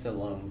Christ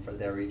alone for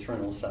their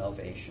eternal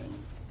salvation.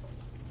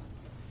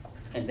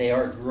 And they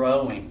are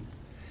growing.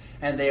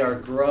 And they are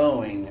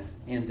growing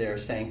in their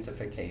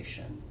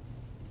sanctification.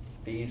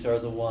 These are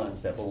the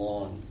ones that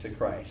belong to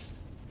Christ.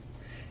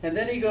 And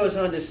then he goes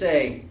on to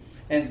say,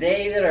 "And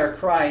they that are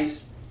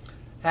Christ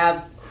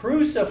have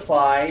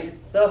crucified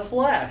the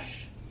flesh."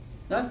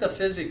 Not the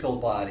physical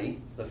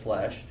body, the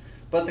flesh,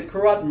 but the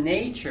corrupt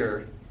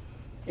nature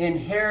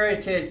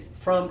inherited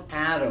from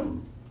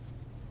Adam.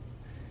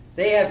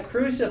 They have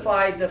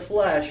crucified the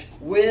flesh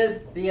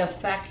with the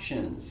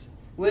affections,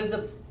 with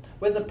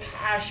the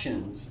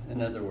passions,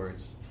 in other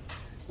words,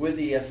 with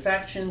the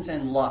affections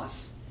and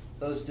lusts,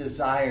 those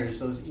desires,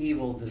 those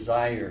evil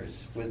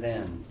desires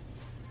within.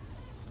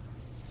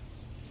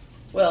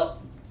 Well,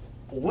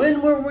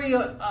 when were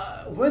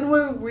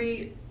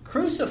we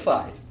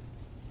crucified?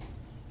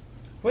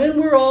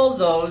 When were all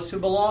those who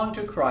belong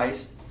to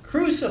Christ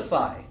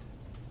crucified?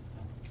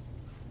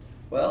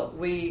 Well,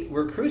 we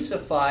were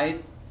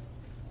crucified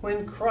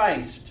when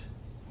Christ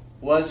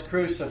was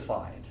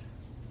crucified.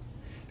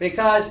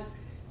 Because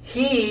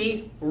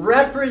he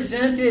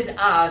represented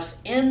us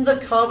in the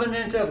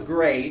covenant of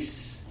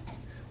grace.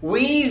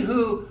 We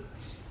who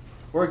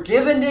were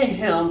given to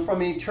him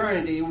from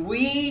eternity,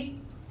 we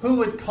who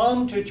would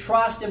come to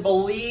trust and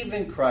believe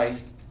in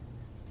Christ,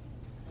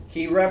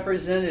 he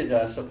represented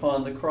us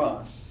upon the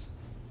cross.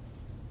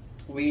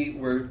 We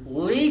were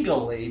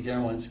legally,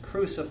 dear ones,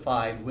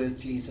 crucified with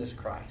Jesus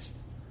Christ.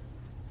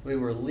 We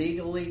were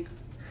legally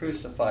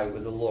crucified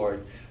with the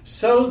Lord,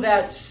 so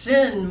that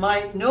sin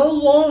might no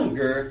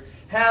longer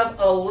have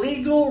a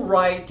legal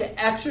right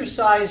to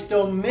exercise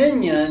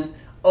dominion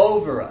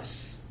over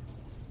us.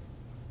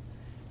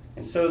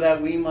 And so that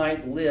we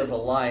might live a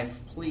life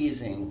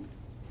pleasing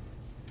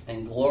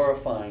and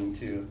glorifying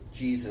to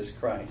Jesus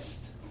Christ.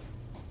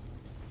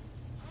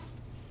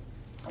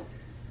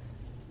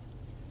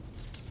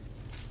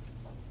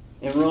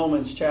 In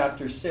Romans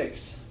chapter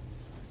 6,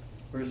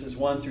 verses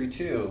 1 through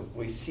 2,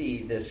 we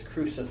see this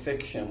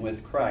crucifixion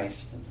with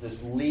Christ,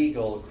 this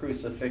legal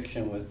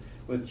crucifixion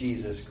with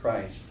Jesus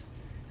Christ,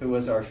 who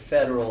was our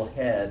federal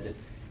head,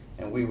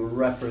 and we were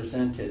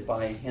represented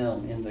by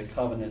him in the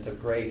covenant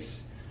of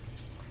grace.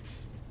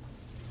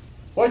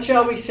 What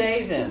shall we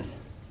say then?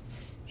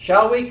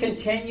 Shall we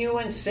continue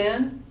in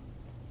sin,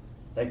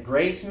 that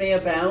grace may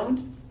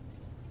abound?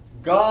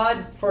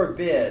 God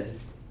forbid.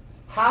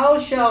 How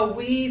shall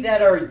we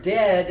that are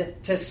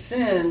dead to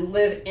sin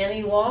live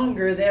any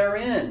longer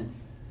therein?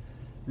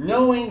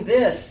 Knowing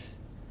this,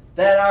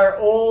 that our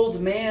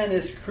old man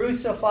is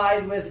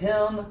crucified with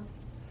him,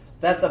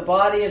 that the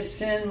body of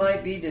sin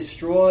might be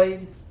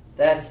destroyed,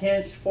 that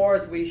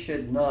henceforth we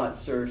should not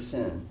serve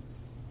sin.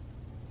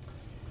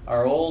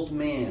 Our old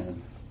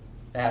man,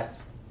 that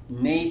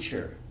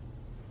nature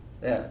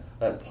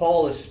that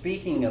Paul is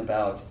speaking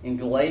about in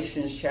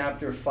Galatians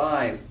chapter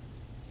 5,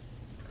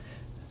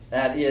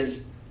 that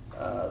is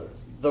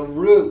the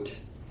root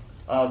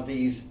of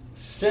these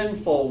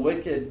sinful,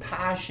 wicked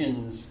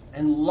passions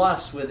and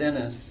lusts within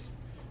us,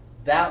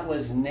 that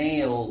was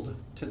nailed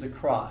to the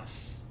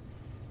cross.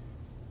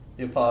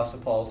 The Apostle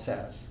Paul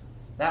says.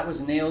 That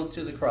was nailed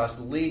to the cross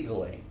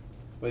legally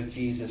with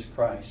Jesus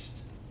Christ.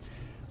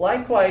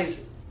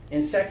 Likewise,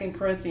 in 2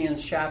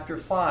 Corinthians chapter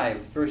 5,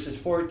 verses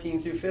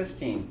 14 through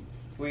 15,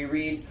 we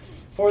read,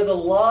 "For the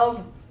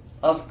love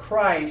of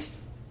Christ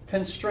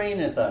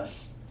constraineth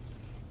us,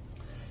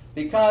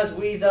 because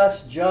we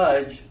thus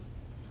judge,"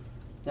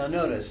 now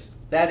notice,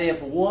 "that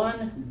if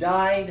one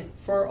died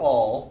for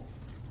all,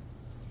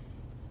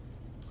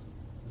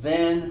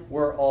 then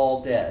we're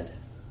all dead."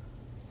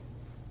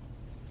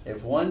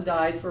 If one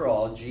died for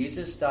all,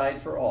 Jesus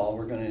died for all.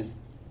 We're going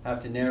to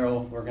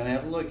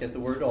have a look at the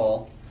word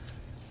all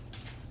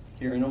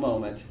here in a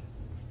moment.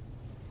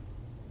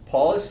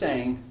 Paul is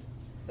saying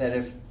that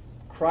if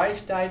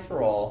Christ died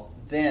for all,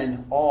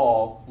 then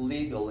all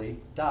legally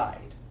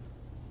died.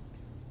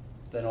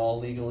 Then all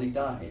legally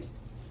died.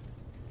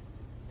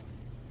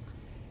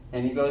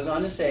 And he goes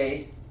on to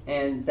say,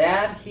 "And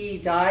that he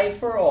died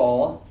for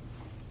all,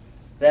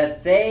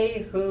 that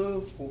they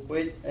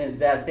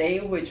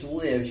which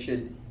live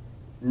should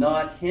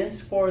not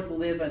henceforth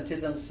live unto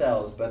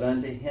themselves, but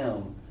unto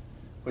him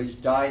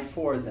which died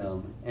for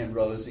them and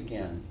rose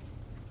again."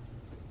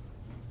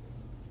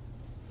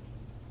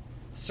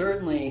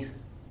 Certainly,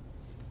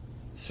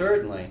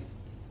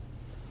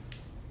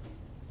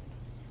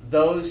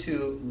 those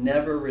who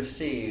never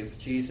receive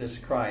Jesus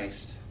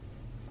Christ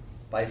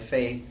by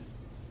faith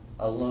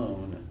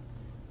alone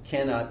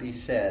cannot be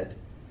said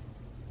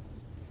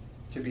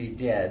to be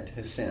dead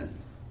to sin.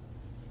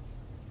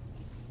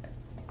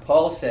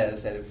 Paul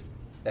says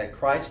that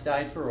Christ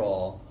died for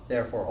all,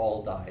 therefore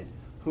all died.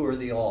 Who are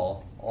the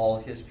all? All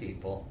his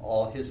people,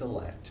 all his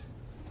elect.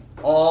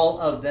 All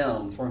of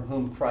them for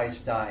whom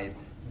Christ died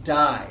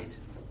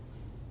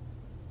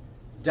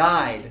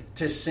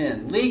to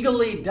sin,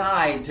 legally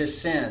died to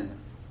sin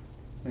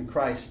when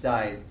Christ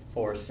died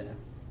for sin.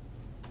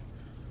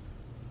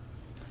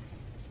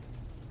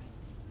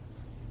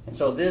 And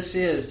so this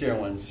is, dear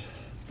ones,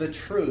 the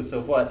truth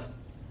of what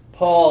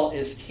Paul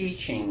is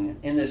teaching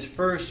in this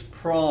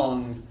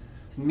first-pronged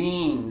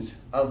means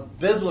of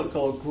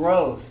biblical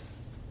growth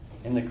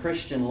in the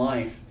Christian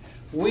life.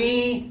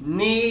 We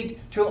need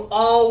to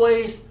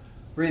always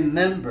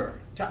remember,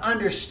 to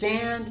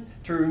understand,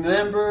 to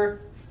remember,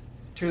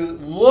 to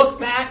look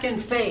back in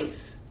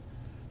faith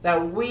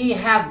that we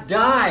have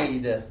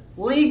died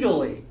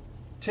legally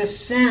to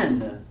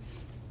sin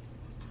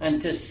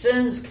and to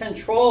sin's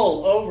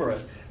control over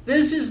us.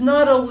 This is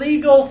not a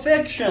legal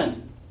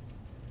fiction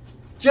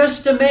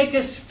just to make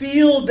us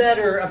feel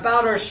better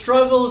about our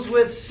struggles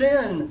with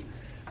sin.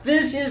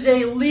 This is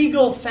a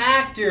legal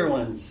fact, dear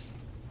ones.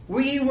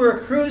 We were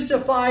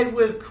crucified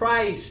with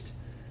Christ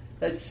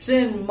that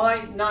sin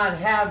might not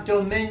have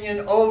dominion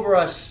over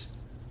us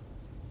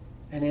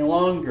any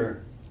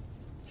longer.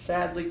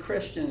 Sadly,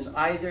 Christians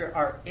either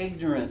are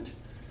ignorant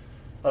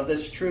of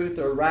this truth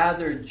or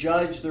rather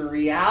judge the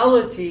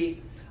reality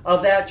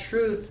of that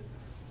truth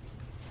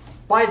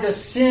by the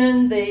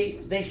sin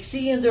they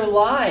see in their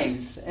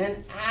lives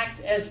and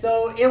act as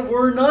though it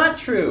were not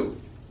true.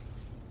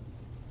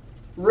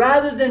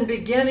 Rather than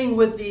beginning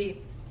with the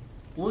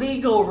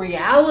legal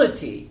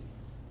reality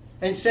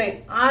and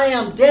saying, I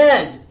am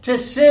dead to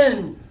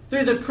sin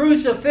through the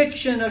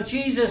crucifixion of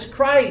Jesus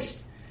Christ,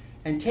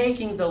 and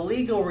taking the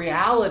legal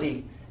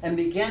reality and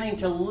beginning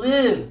to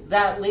live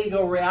that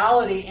legal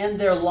reality in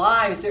their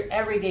lives, their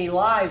everyday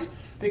lives,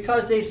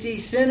 because they see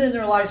sin in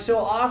their lives so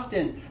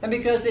often, and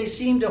because they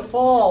seem to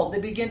fall,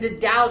 they begin to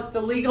doubt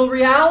the legal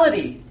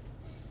reality.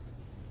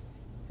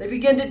 They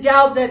begin to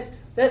doubt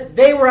that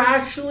they were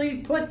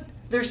actually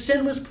their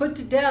sin was put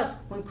to death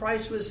when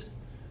Christ was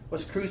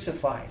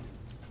crucified.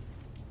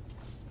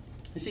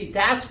 You see,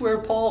 that's where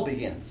Paul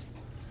begins.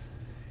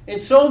 In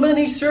so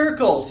many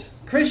circles,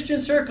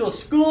 Christian circles,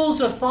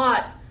 schools of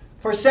thought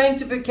for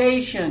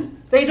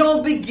sanctification, they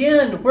don't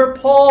begin where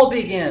Paul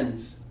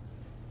begins.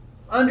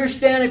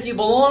 Understand, if you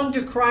belong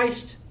to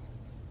Christ,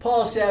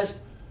 Paul says,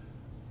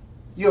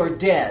 you're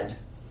dead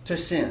to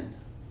sin.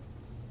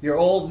 Your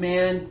old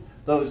man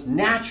those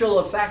natural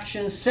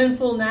affections,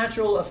 sinful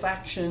natural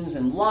affections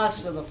and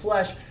lusts of the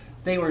flesh,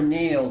 they were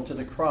nailed to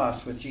the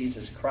cross with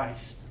Jesus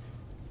Christ.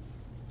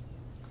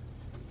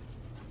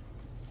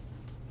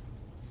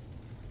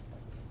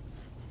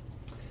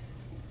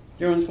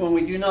 Dear ones, when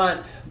we do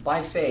not,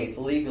 by faith,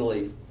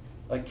 legally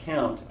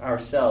account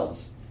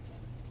ourselves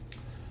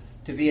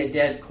to be a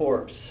dead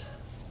corpse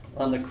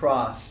on the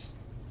cross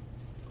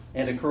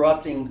and a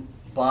corrupting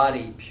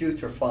body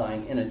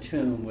putrefying in a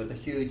tomb with a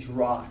huge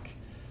rock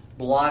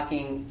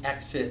blocking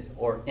exit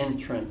or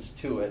entrance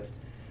to it,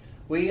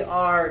 we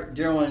are,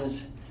 dear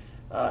ones,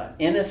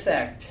 in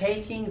effect,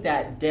 taking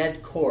that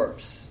dead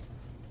corpse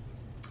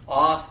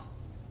off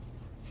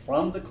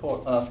from the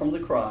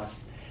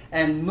cross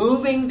and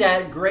moving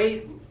that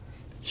great,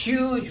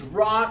 huge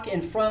rock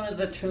in front of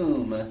the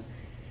tomb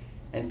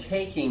and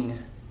taking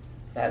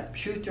that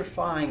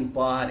putrefying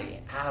body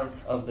out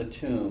of the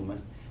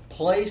tomb,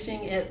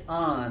 placing it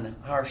on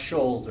our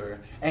shoulder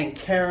and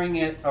carrying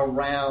it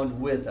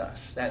around with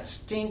us. That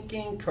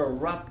stinking,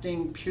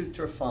 corrupting,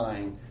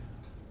 putrefying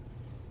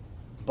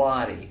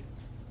body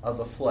of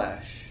the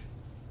flesh,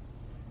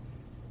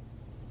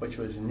 which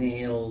was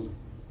nailed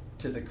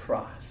to the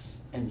cross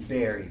and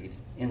buried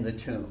in the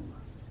tomb.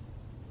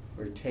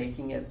 We're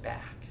taking it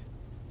back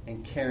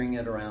and carrying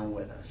it around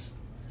with us.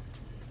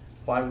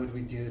 Why would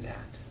we do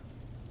that?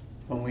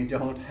 When we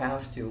don't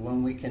have to,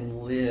 when we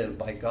can live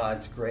by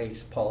God's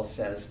grace, Paul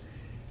says,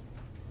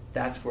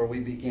 that's where we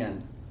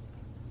begin.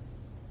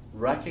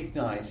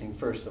 Recognizing,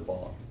 first of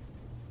all,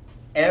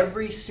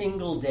 every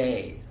single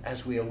day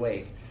as we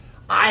awake,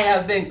 I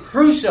have been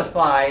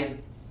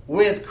crucified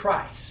with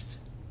Christ.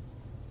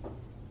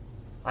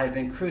 I've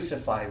been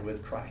crucified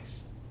with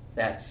Christ.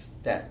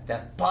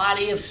 That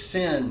body of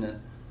sin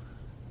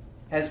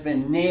has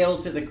been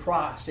nailed to the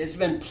cross. It's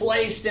been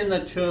placed in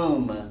the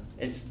tomb.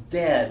 It's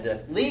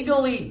dead,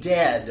 legally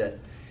dead.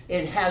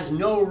 It has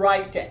no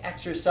right to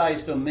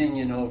exercise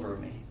dominion over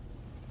me.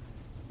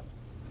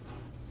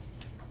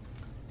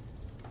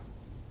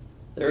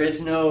 There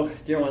is no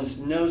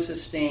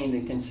sustained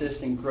and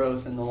consistent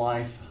growth in the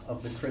life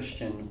of the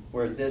Christian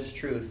where this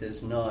truth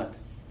is not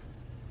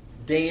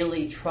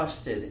daily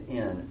trusted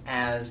in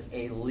as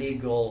a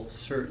legal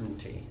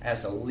certainty,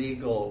 as a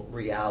legal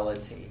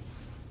reality.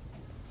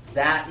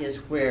 That is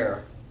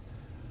where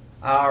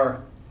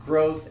our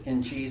growth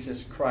in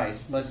Jesus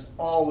Christ must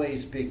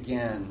always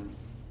begin.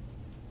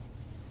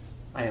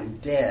 I am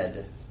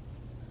dead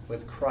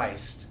with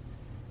Christ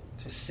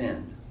to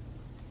sin.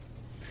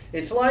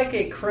 It's like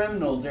a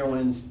criminal, dear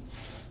ones,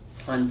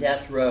 on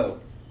death row,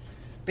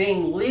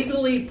 being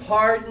legally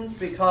pardoned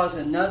because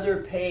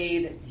another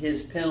paid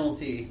his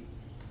penalty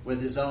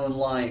with his own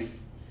life,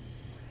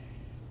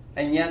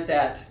 and yet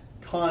that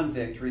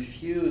convict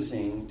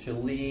refusing to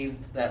leave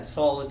that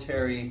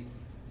solitary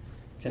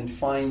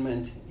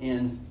confinement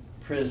in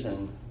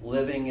prison,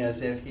 living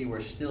as if he were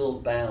still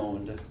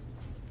bound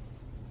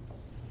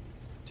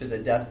to the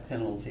death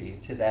penalty,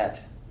 to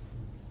that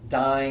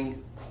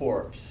dying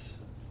corpse,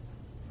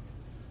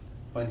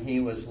 when he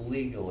was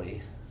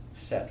legally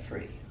set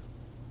free.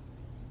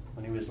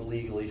 When he was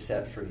legally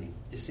set free.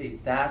 You see,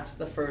 that's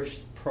the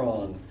first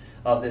prong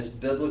of this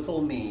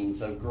biblical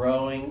means of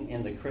growing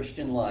in the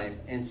Christian life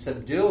and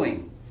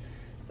subduing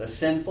the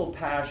sinful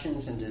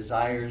passions and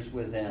desires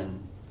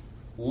within.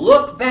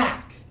 Look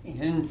back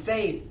in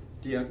faith,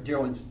 dear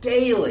ones,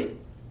 daily,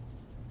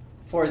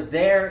 for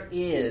there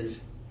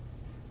is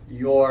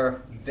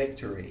your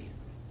victory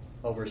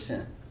over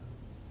sin.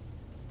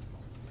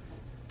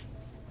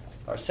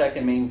 Our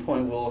second main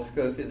point, we'll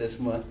go through this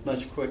more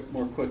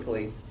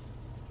quickly.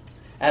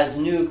 As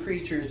new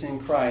creatures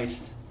in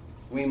Christ,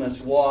 we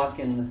must walk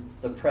in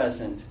the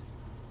present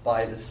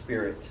by the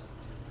Spirit.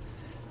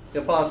 The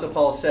Apostle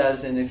Paul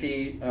says in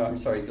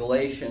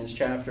Galatians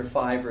chapter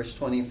 5, verse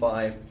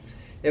 25,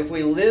 if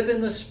we live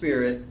in the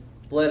Spirit,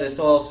 let us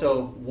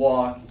also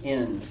walk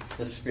in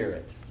the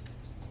Spirit.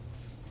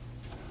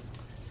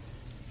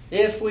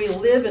 If we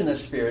live in the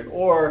Spirit,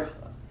 or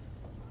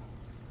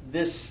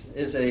this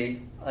is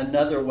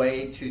another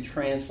way to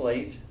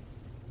translate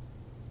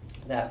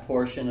that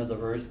portion of the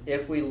verse,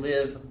 if we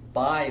live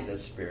by the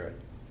Spirit,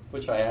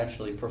 which I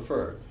actually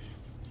prefer.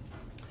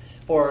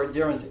 For,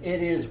 dear ones,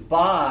 it is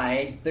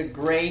by the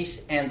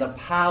grace and the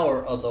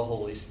power of the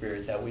Holy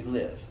Spirit that we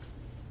live.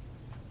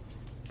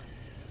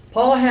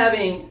 Paul,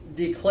 having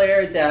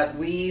declared that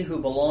we who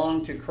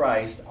belong to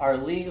Christ are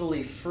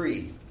legally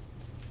free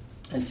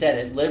and set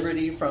at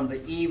liberty from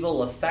the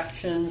evil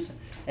affections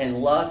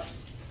and lusts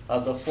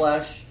of the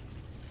flesh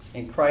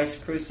in Christ's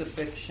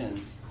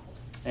crucifixion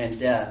and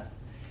death,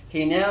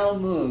 he now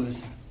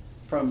moves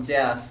from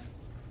death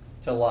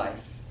to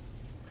life.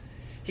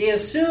 He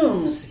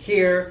assumes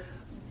here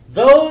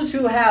those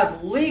who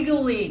have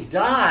legally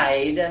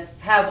died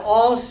have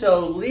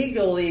also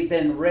legally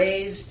been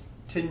raised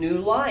to new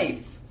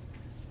life.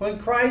 When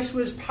Christ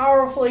was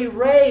powerfully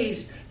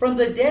raised from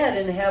the dead,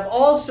 and have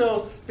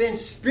also been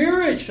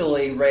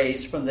spiritually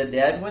raised from the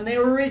dead when they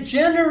were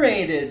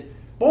regenerated,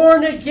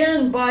 born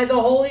again by the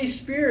Holy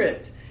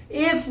Spirit.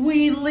 If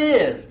we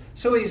live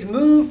So he's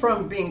moved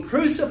from being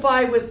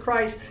crucified with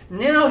Christ.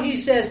 Now he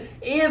says,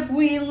 if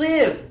we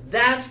live,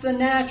 that's the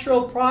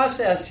natural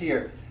process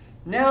here.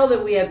 Now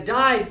that we have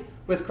died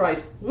with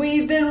Christ,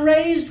 we've been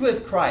raised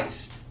with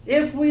Christ.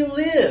 If we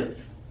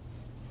live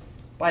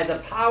by the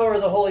power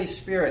of the Holy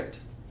Spirit,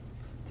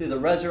 through the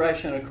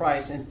resurrection of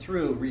Christ and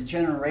through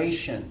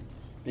regeneration,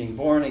 being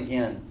born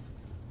again.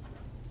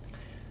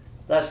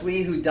 Thus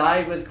we who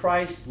died with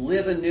Christ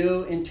live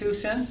anew in two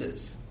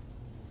senses.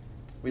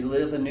 We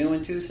live anew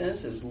in two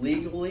senses.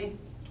 Legally,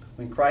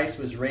 when Christ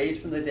was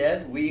raised from the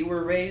dead, we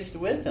were raised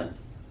with him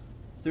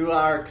through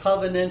our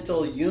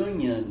covenantal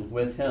union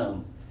with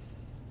him,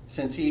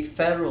 since he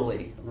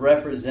federally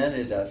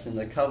represented us in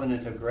the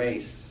covenant of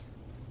grace.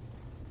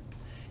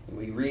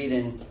 We read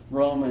in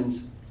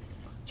Romans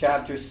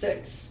chapter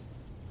 6,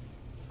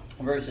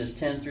 verses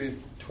 10 through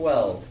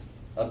 12,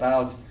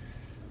 about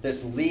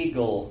this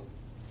legally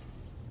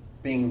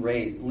being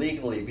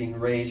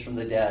raised from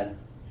the dead.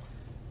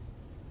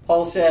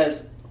 Paul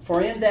says,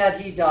 "For in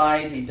that he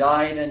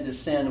died unto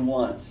sin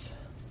once.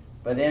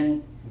 But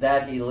in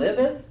that he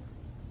liveth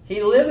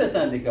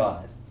unto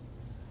God."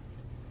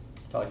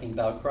 Talking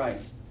about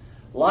Christ.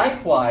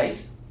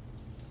 "Likewise,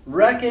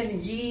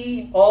 reckon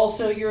ye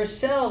also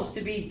yourselves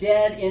to be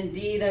dead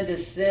indeed unto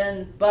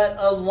sin, but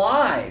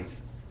alive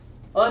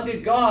unto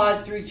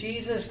God through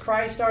Jesus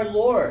Christ our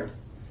Lord.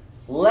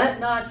 Let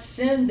not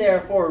sin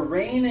therefore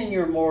reign in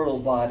your mortal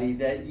body,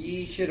 that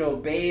ye should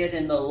obey it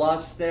in the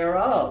lust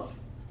thereof."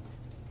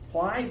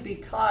 Why?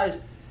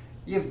 Because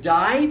you've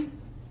died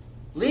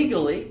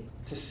legally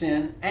to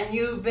sin, and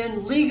you've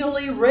been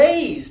legally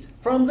raised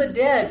from the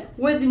dead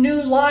with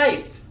new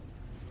life.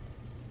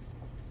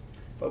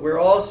 But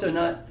we're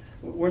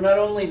not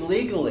only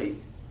legally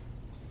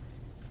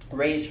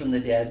raised from the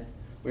dead,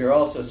 we are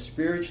also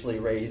spiritually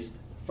raised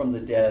from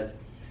the dead,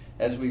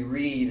 as we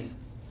read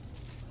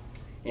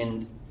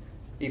in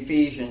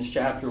Ephesians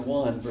chapter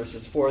 1,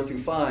 verses 4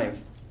 through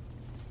 5.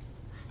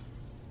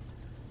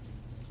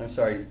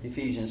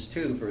 Ephesians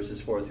 2, verses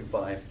 4 through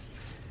 5.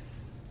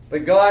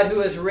 "But God,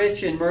 who is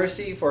rich in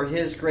mercy, for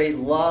his great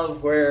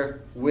love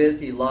wherewith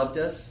he loved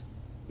us,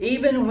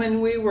 even when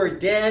we were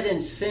dead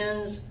in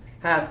sins,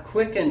 hath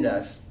quickened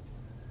us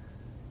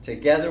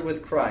together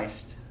with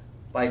Christ.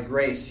 By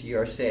grace ye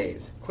are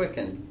saved."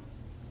 Quickened,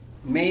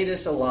 made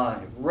us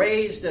alive,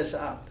 raised us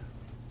up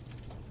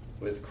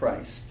with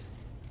Christ.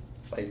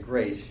 By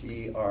grace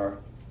ye are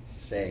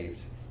saved.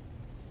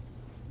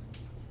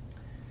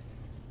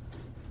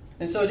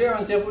 And so, dear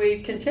ones, if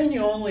we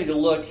continue only to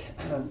look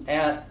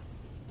at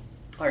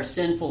our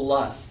sinful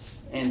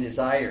lusts and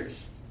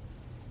desires,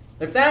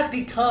 if that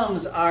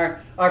becomes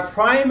our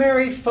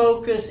primary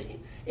focus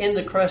in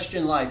the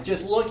Christian life,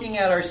 just looking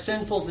at our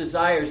sinful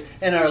desires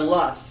and our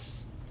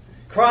lusts,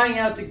 crying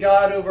out to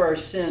God over our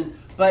sin,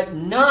 but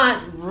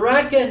not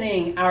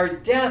reckoning our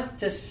death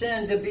to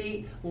sin to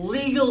be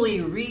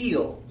legally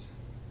real,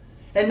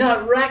 and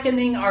not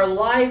reckoning our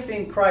life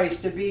in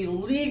Christ to be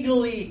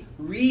legally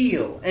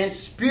real and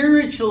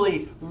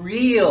spiritually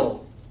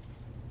real,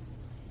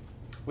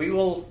 we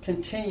will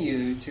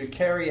continue to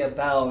carry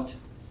about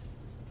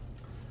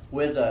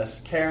with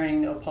us,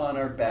 carrying upon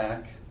our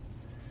back,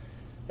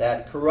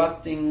 that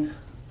corrupting,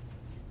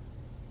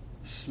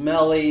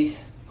 smelly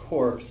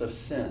corpse of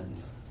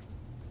sin.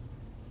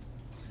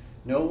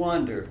 No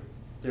wonder,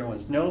 dear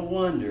ones, no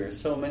wonder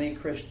so many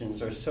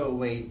Christians are so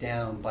weighed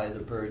down by the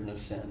burden of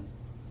sin.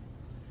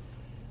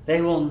 They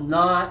will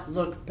not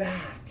look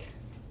back,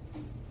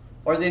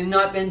 or they've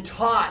not been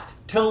taught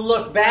to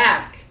look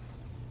back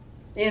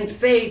in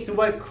faith to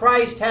what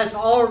Christ has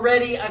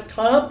already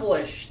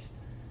accomplished.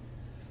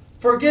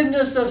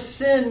 Forgiveness of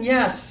sin,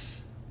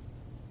 yes.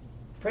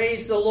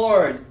 Praise the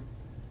Lord.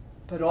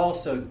 But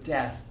also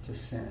death to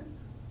sin.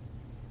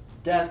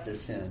 Death to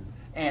sin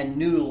and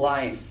new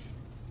life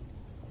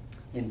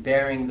in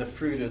bearing the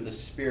fruit of the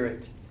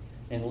Spirit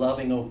in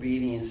loving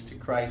obedience to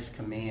Christ's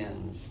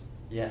commands.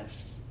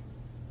 Yes.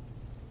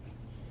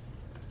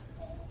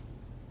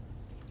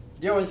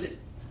 Dear ones,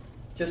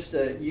 just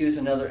to use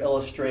another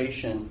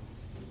illustration,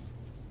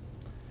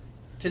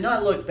 to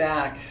not look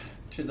back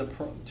to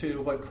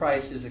what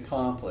Christ has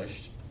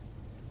accomplished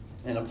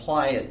and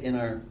apply it in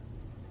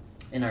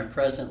our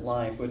present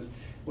life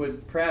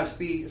would perhaps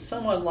be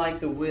somewhat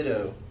like the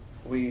widow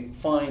we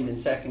find in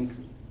 2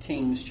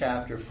 Kings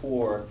chapter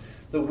 4,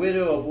 the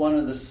widow of one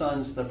of the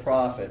sons of the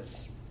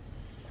prophets,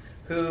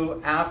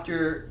 who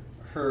after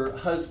her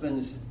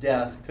husband's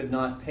death could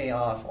not pay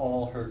off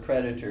all her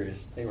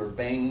creditors. They were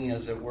banging,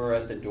 as it were,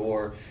 at the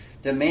door,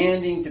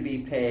 demanding to be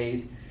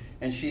paid,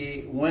 and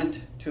she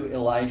went to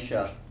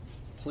Elisha,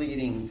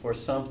 pleading for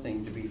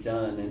something to be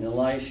done. And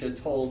Elisha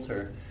told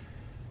her,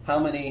 "How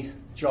many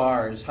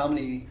jars, how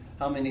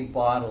many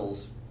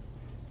bottles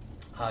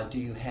do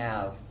you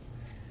have?"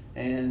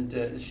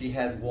 And she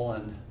had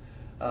one.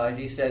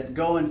 He said,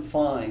 "Go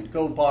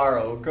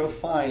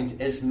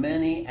find as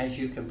many as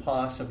you can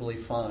possibly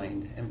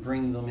find and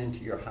bring them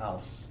into your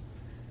house."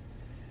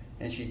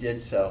 And she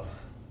did so.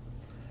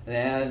 And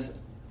as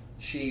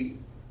she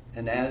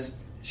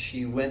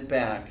went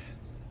back,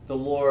 the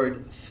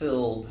Lord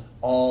filled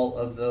all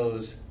of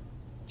those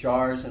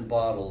jars and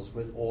bottles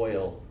with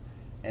oil,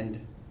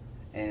 and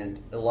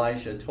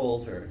Elisha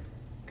told her,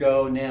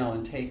 "Go now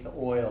and take the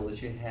oil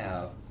that you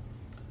have,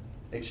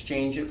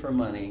 exchange it for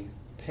money,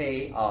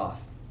 pay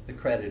off the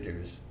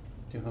creditors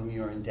to whom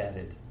you are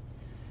indebted."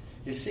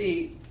 You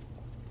see,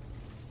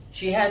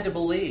 she had to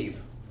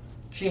believe.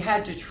 She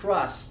had to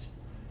trust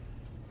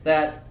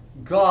that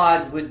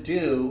God would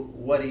do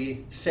what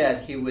he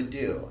said he would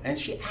do. And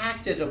she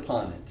acted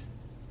upon it.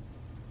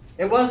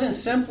 It wasn't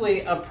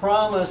simply a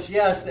promise,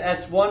 yes,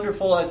 that's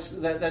wonderful,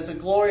 that's a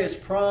glorious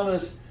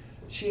promise.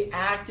 She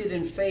acted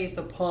in faith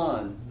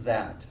upon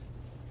that.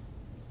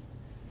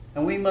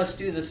 And we must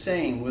do the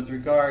same with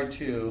regard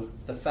to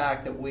the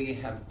fact that we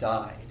have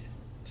died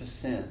to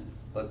sin,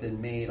 but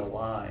been made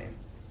alive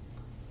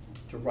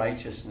to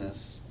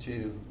righteousness,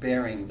 to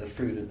bearing the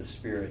fruit of the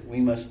Spirit.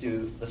 We must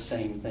do the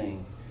same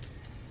thing.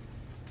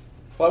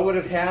 What would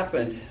have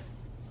happened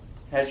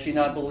had she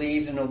not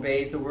believed and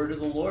obeyed the word of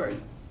the Lord?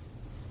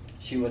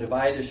 She would have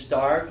either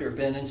starved or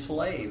been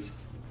enslaved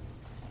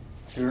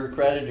to her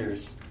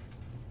creditors.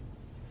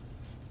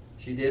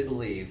 She did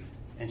believe,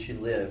 and she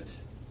lived.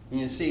 And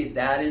you see,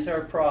 that is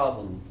our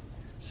problem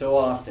so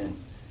often.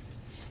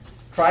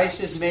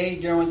 Christ has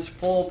made,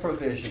 full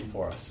provision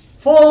for us.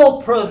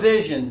 Full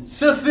provision,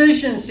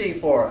 sufficiency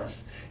for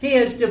us. He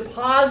has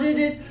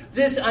deposited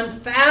this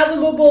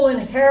unfathomable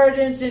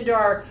inheritance into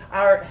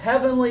our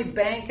heavenly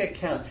bank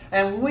account.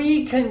 And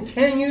we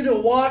continue to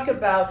walk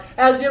about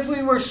as if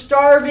we were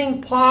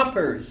starving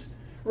paupers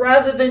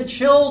rather than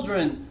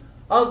children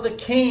of the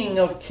King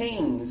of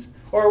Kings.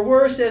 Or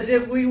worse, as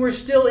if we were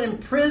still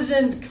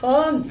imprisoned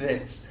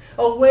convicts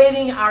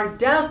awaiting our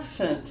death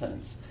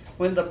sentence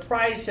when the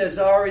price has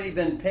already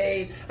been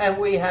paid and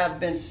we have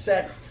been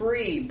set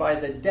free by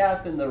the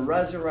death and the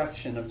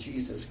resurrection of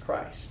Jesus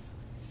Christ.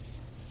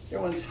 Dear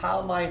ones,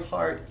 how my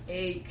heart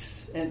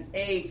aches and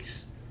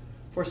aches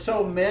for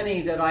so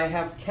many that I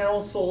have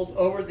counseled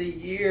over the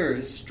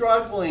years,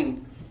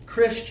 struggling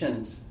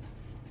Christians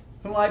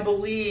whom I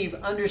believe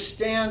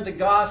understand the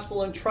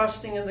gospel and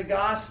trusting in the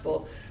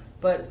gospel,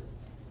 but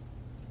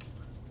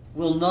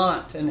will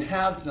not and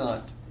have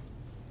not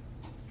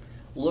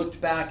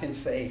looked back in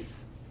faith,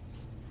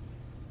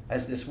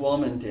 as this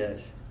woman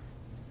did,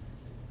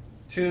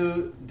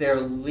 to their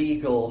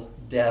legal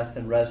death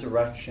and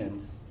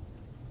resurrection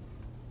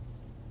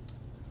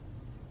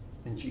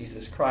in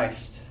Jesus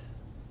Christ.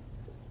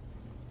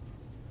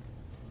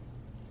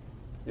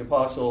 The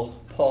Apostle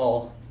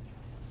Paul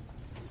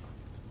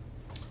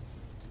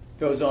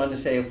goes on to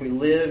say, if we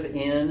live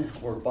in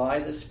or by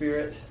the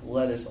Spirit,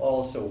 let us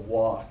also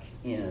walk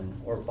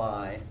in or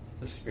by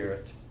the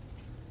Spirit.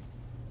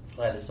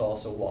 Let us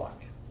also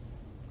walk.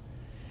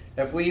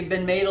 If we've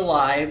been made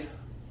alive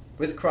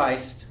with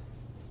Christ,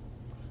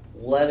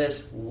 let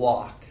us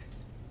walk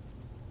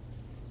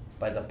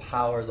by the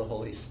power of the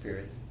Holy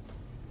Spirit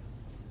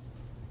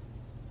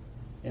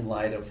in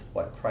light of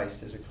what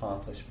Christ has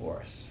accomplished for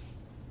us.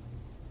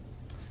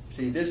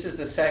 See, this is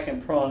the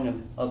second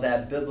prong of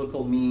that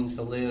biblical means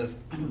to live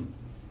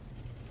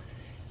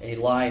a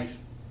life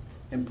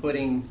in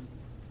putting,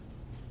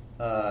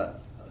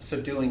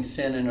 subduing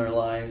sin in our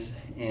lives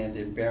and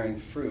in bearing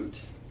fruit,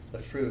 the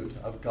fruit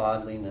of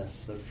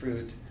godliness, the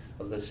fruit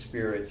of the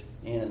Spirit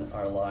in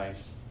our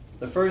lives.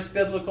 The first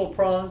biblical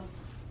prong,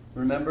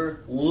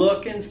 remember,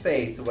 look in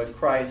faith at what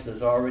Christ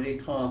has already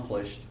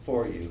accomplished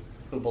for you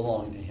who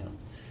belong to Him.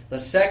 The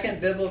second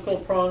biblical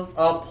prong,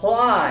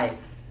 apply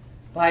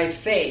by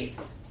faith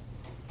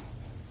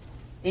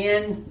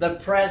in the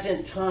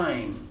present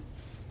time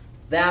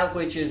that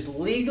which is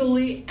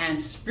legally and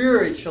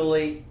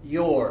spiritually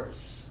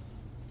yours.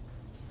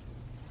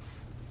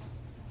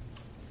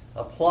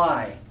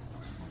 Apply,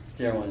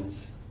 dear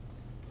ones,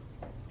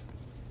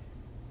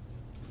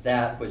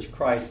 that which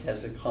Christ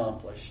has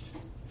accomplished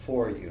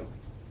for you.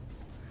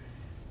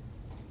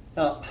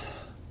 Now,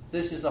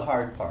 this is the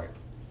hard part.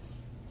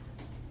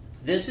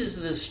 This is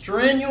the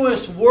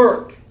strenuous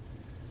work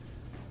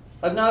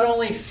of not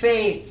only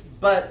faith,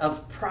 but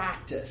of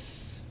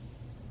practice.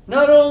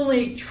 Not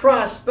only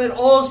trust, but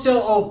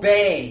also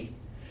obey.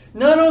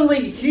 Not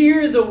only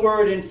hear the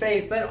word in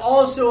faith, but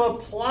also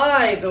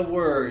apply the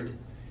word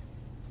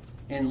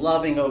in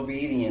loving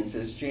obedience,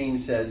 as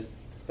James says,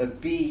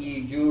 but be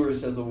ye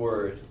doers of the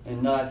word,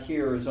 and not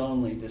hearers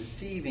only,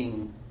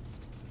 deceiving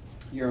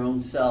your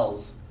own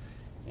selves,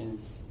 in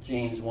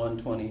James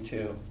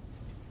 1:22.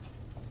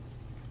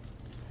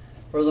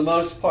 For the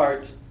most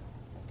part,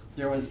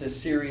 there was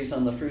this series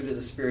on the fruit of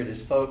the Spirit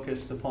is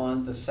focused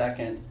upon the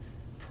second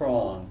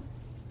prong.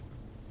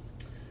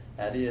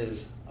 That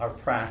is our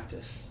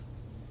practice.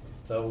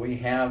 Though we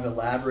have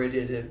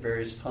elaborated at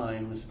various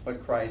times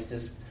what Christ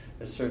has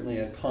certainly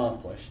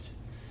accomplished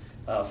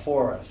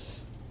for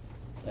us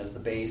as the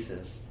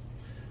basis.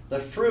 The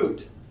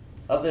fruit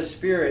of the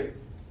Spirit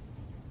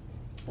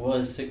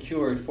was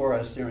secured for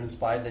us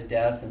by the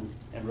death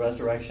and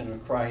resurrection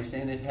of Christ,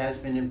 and it has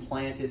been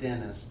implanted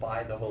in us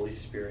by the Holy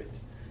Spirit.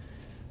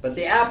 But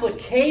the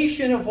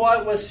application of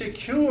what was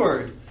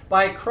secured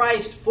by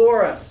Christ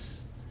for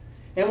us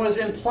and was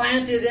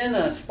implanted in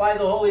us by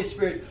the Holy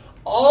Spirit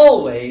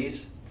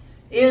always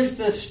is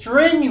the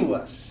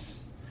strenuous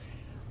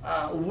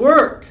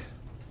work,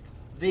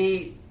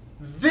 the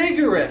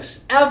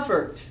vigorous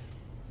effort,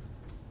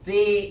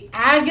 the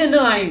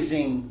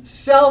agonizing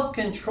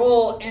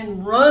self-control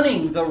in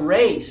running the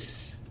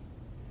race.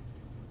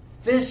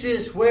 This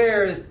is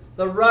where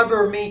the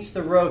rubber meets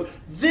the road.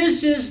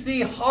 This is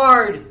the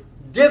hard,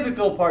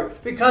 difficult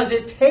part, because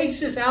it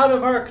takes us out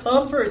of our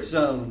comfort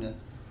zone,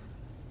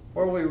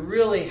 where we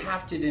really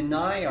have to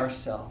deny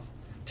ourselves,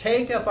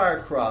 take up our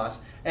cross,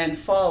 and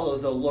follow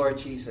the Lord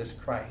Jesus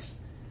Christ,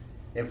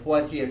 if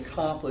what He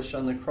accomplished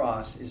on the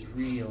cross is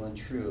real and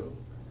true,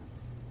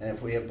 and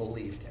if we have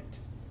believed it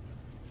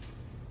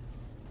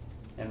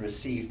and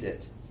received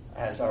it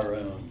as our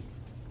own.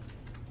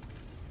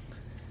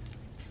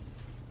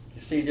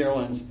 You see, dear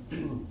ones,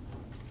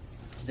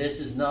 this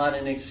is not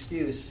an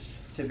excuse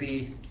to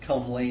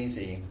become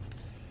lazy.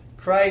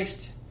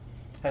 Christ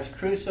has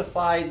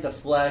crucified the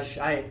flesh.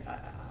 I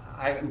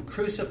am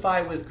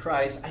crucified with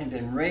Christ. I've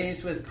been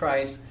raised with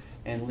Christ,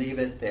 and leave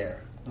it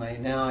there.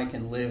 Now I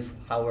can live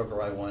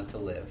however I want to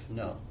live.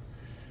 No.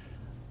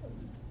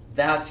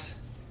 That's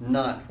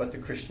not what the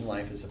Christian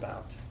life is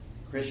about.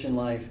 Christian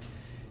life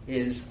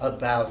is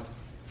about,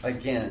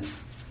 again,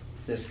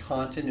 this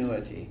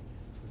continuity.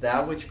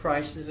 That which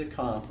Christ has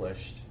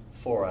accomplished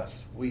for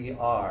us, we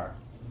are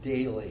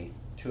daily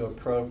to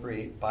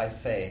appropriate by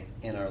faith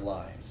in our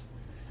lives.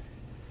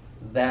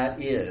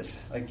 That is,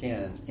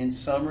 again, in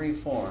summary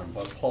form,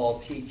 what Paul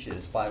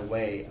teaches by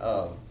way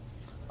of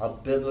a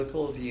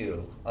biblical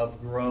view of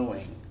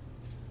growing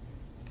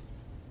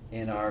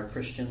in our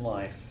Christian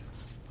life,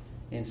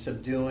 in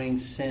subduing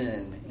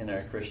sin in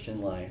our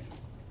Christian life.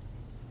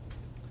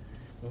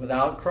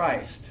 Without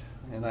Christ,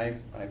 and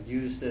I've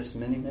used this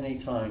many, many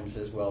times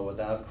as well,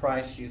 without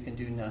Christ you can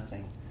do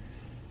nothing.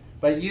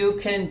 But you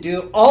can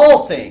do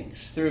all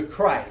things through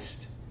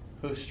Christ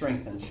who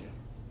strengthens you.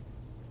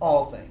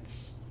 All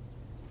things.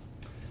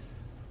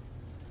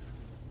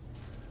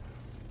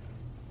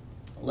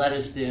 Let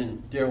us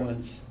then, dear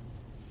ones,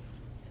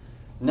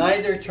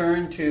 neither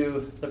turn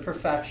to the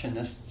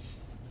perfectionists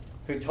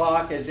who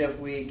talk as if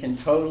we can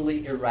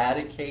totally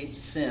eradicate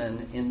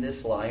sin in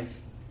this life.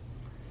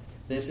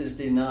 This is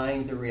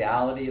denying the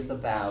reality of the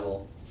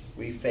battle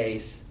we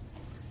face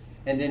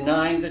and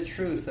denying the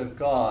truth of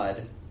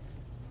God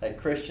that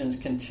Christians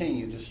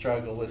continue to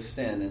struggle with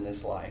sin in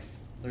this life.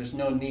 There's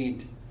no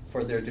need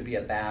for there to be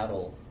a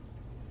battle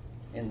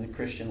in the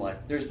Christian life.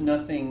 There's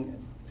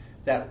nothing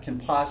that can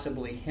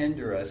possibly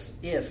hinder us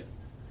if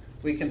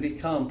we can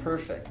become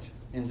perfect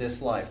in this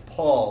life.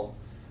 Paul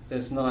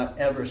does not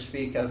ever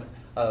speak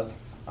of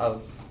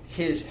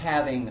his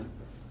having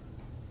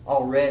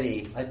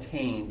already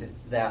attained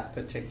that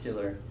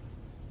particular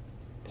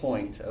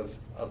point of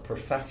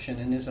perfection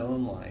in his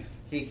own life.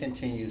 He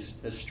continues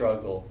to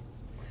struggle.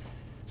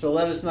 So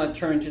let us not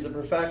turn to the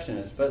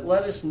perfectionists, but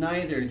let us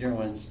neither, dear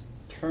ones,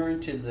 turn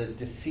to the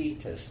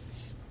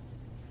defeatists.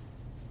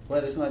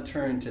 Let us not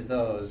turn to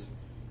those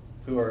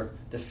who are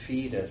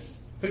defeatists,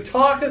 who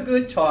talk a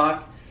good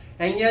talk,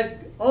 and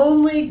yet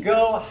only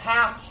go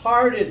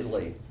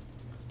half-heartedly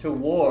to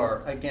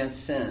war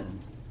against sin,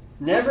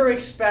 never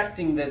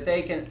expecting that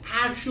they can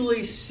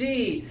actually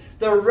see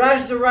the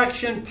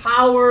resurrection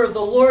power of the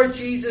Lord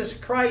Jesus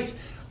Christ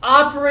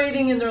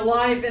operating in their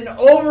life and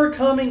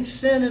overcoming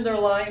sin in their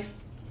life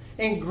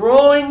and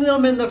growing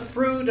them in the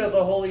fruit of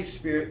the Holy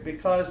Spirit,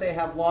 because they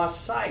have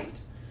lost sight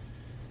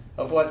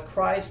of what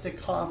Christ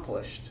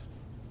accomplished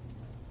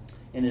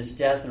in His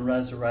death and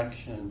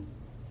resurrection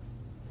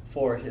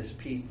for His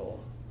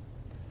people.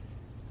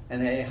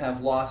 And they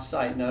have lost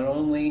sight not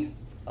only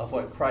of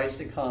what Christ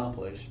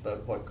accomplished,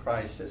 but what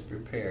Christ has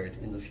prepared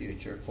in the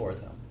future for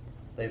them.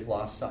 They've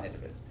lost sight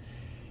of it.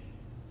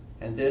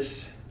 And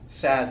this,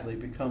 sadly,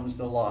 becomes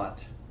the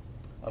lot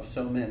of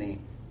so many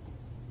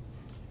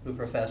who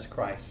profess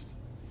Christ.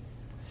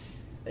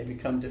 They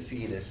become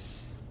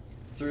defeatists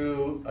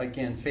through,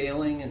 again,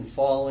 failing and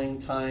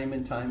falling time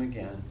and time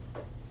again.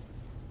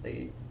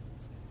 They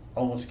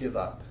almost give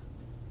up.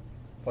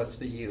 What's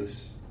the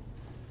use?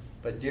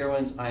 But, dear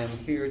ones, I am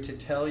here to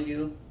tell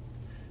you,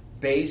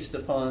 based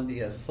upon the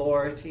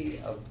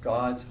authority of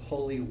God's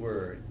holy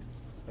word,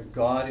 a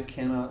God who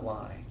cannot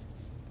lie,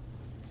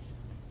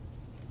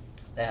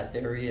 that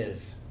there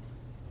is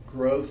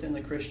growth in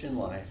the Christian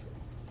life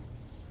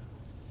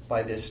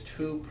by this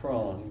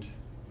two-pronged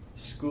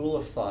school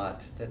of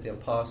thought that the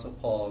Apostle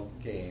Paul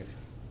gave.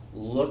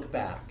 Look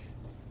back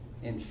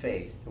in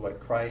faith to what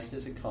Christ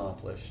has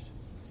accomplished.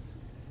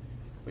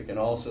 We can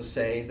also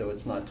say, though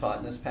it's not taught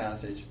in this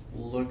passage,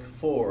 look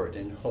forward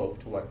in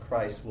hope to what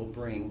Christ will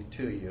bring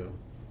to you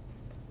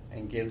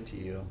and give to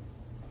you.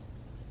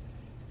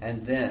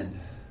 And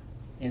then,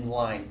 in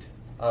light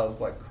of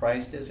what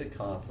Christ has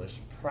accomplished,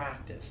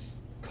 practice.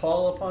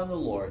 Call upon the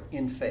Lord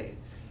in faith.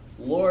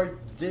 Lord,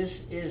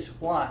 this is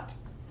what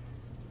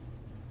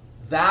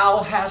Thou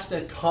hast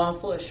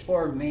accomplished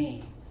for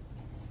me.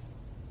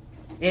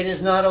 It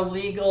is not a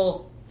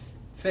legal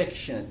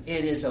fiction.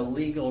 It is a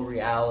legal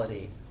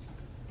reality.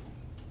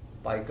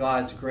 By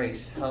God's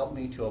grace, help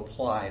me to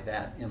apply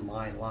that in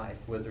my life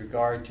with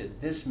regard to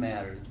this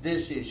matter,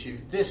 this issue,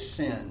 this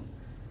sin,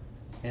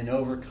 and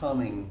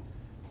overcoming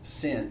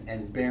sin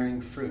and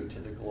bearing fruit to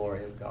the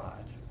glory of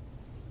God.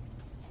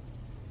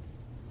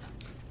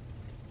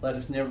 Let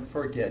us never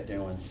forget,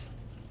 dear ones,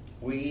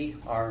 we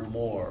are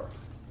more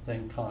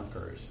than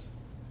conquerors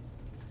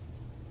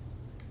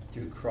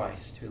through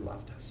Christ who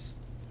loved us.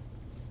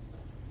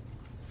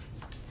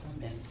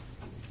 Amen.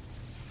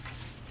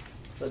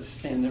 Let us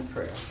stand in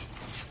prayer.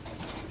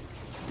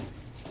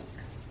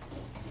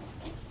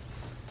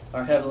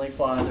 Our Heavenly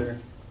Father,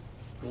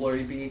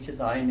 glory be to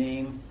thy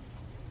name.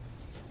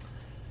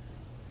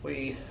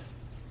 We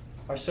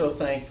are so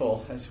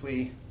thankful as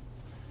we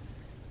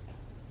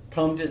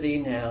come to thee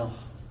now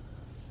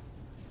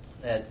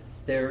that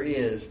there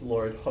is,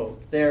 Lord,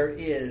 hope. There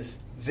is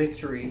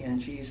victory in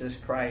Jesus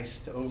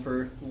Christ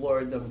over,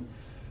 Lord,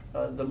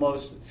 the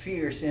most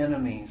fierce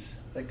enemies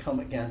that come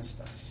against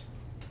us.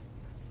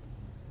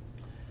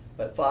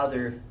 But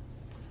Father,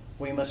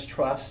 we must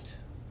trust,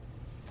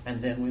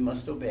 and then we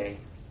must obey.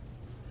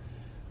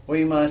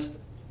 We must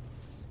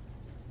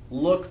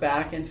look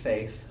back in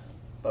faith,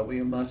 but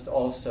we must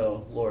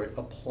also, Lord,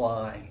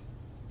 apply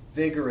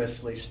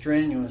vigorously,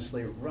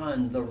 strenuously,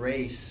 run the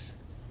race.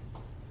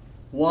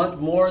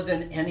 Want more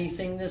than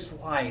anything this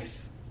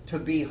life to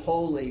be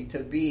holy, to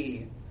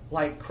be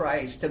like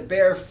Christ, to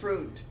bear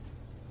fruit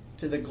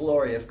to the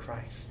glory of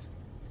Christ.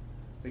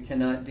 We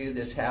cannot do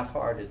this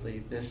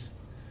half-heartedly. This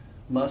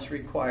must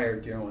require,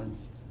 dear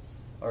ones,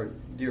 or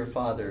dear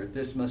Father,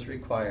 this must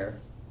require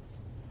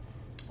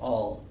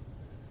all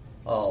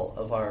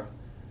of our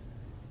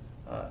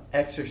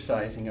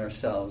exercising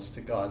ourselves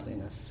to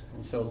godliness.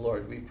 And so,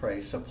 Lord, we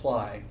pray,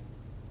 supply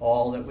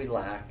all that we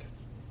lack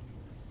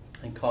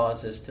and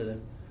cause us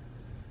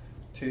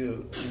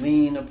to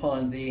lean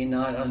upon thee,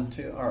 not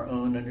unto our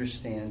own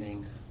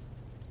understanding.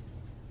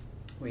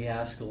 We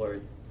ask,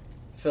 Lord,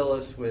 fill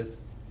us with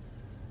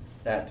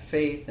that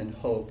faith and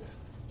hope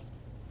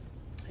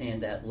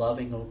and that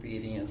loving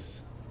obedience,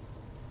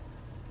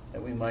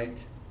 that we might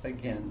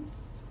again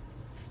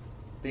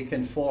be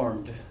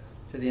conformed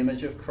to the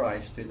image of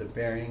Christ through the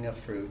bearing of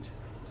fruit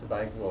to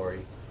thy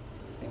glory.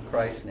 In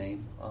Christ's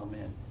name,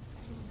 amen.